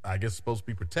I guess is supposed to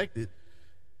be protected.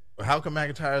 But how come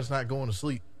McIntyre's not going to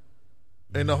sleep?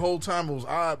 And the whole time it was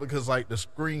odd because like the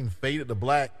screen faded to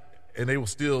black and they were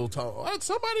still talking, oh,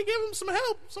 somebody give him some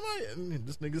help. Somebody, and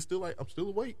this nigga's still like, I'm still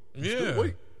awake. I'm still Yeah.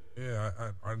 awake. Yeah,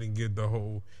 I didn't get the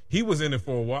whole. He was in it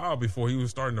for a while before he was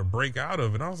starting to break out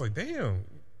of it. I was like, damn,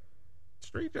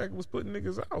 Street Jacket was putting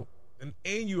niggas out, and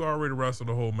you already wrestled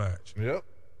the whole match. Yep.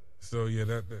 So yeah,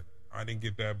 that I didn't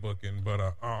get that booking, but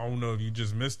I don't know if you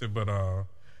just missed it, but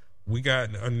we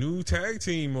got a new tag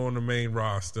team on the main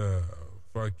roster.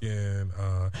 Fucking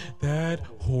that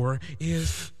whore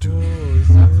is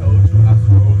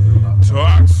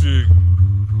toxic.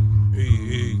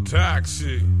 Hey,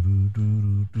 toxic.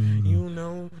 You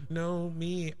know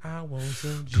me, I want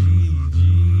some GG.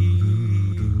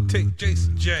 Take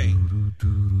Jason Jane.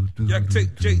 Y'all can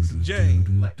take Jason Jane.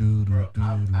 Bro,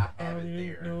 I have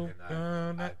it there.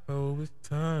 And I it's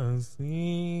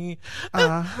Tansi.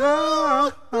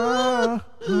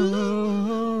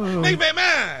 Thank you very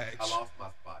much. lost my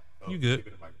spot. So You good. give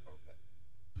me the microphone back.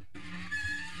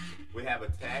 We have a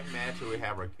tag tag match where we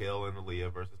have Raquel and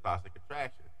Aaliyah versus Toxic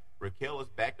Attraction. Raquel is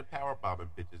back to power bombing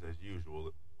bitches as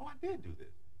usual. Oh, I did do this.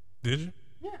 Did you?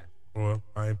 Yeah. Well,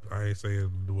 I ain't say it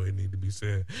the way it need to be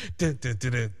said. Dun, dun,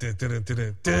 dun, dun, dun, dun,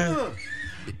 dun, dun.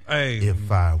 Hey,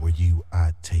 If I were you,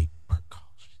 I'd take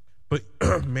precautions. but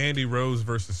Mandy Rose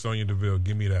versus Sonya Deville,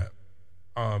 give me that.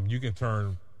 You can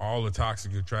turn all the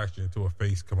Toxic Attraction into a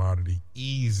face commodity.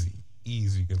 Easy.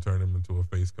 You can turn them into a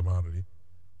face commodity.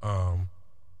 I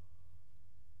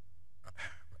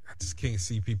just can't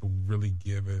see people really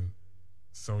giving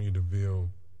Sonya Deville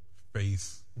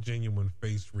genuine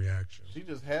face reaction. She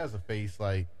just has a face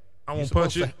like I you won't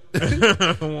punch supposed it. to- I You're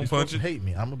won't supposed punch to it. hate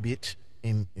me. I'm a bitch,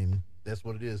 and that's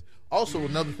what it is. Also,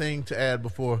 another thing to add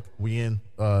before we end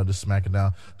the Smacking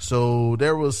Down. So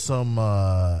there was some,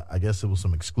 I guess it was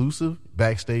some exclusive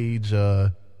backstage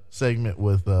segment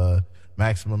with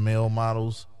Maximum Male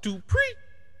Models, Dupree.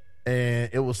 and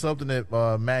it was something that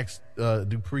Max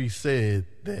Dupree said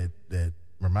that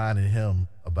reminded him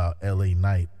about L.A.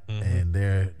 Knight, and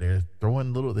they're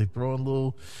throwing little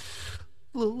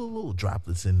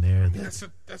droplets in there. That's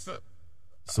a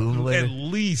Sooner or at later,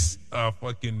 least a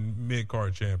fucking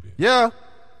mid-card champion. yeah.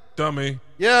 Dummy.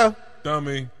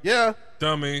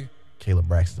 Caleb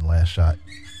Braxton last shot.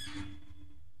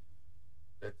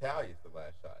 Natalia's the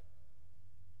last shot.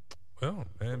 Well,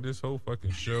 man, this whole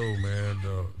fucking show, man,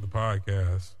 the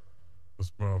podcast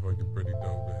was motherfucking pretty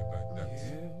dope,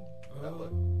 man.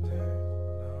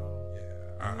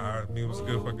 I mean, it was a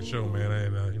good fucking show, man.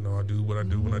 And I do what I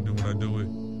do when I do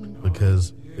it.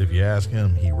 Because if you ask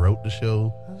him, he wrote the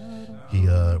show, he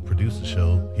produced the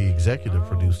show, he executive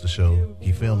produced the show,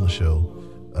 he filmed the show,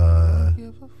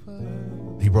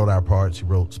 he wrote our parts, he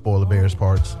wrote Spoiler Bears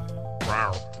parts.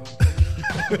 Wow.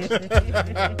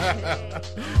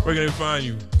 Where can they find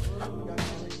you?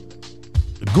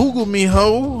 Google me,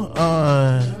 ho.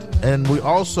 And we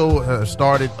also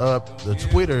started up the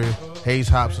Twitter Hayes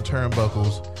Hops and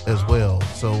Turnbuckles as well.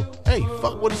 So hey,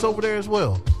 fuck with us over there as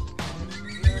well.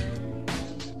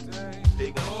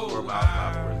 Big _Bob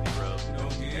Pop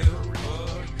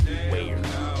Where?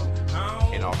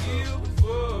 And also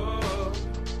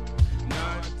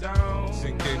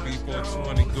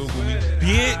CKB420, Google me,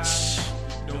 bitch.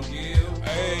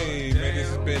 Hey, man, this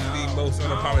has been the most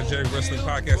unapologetic wrestling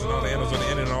podcast and all the handles on the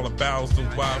internet and all the bowels of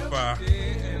Wi-Fi.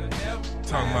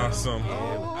 Talking about some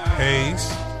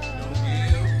Hayes.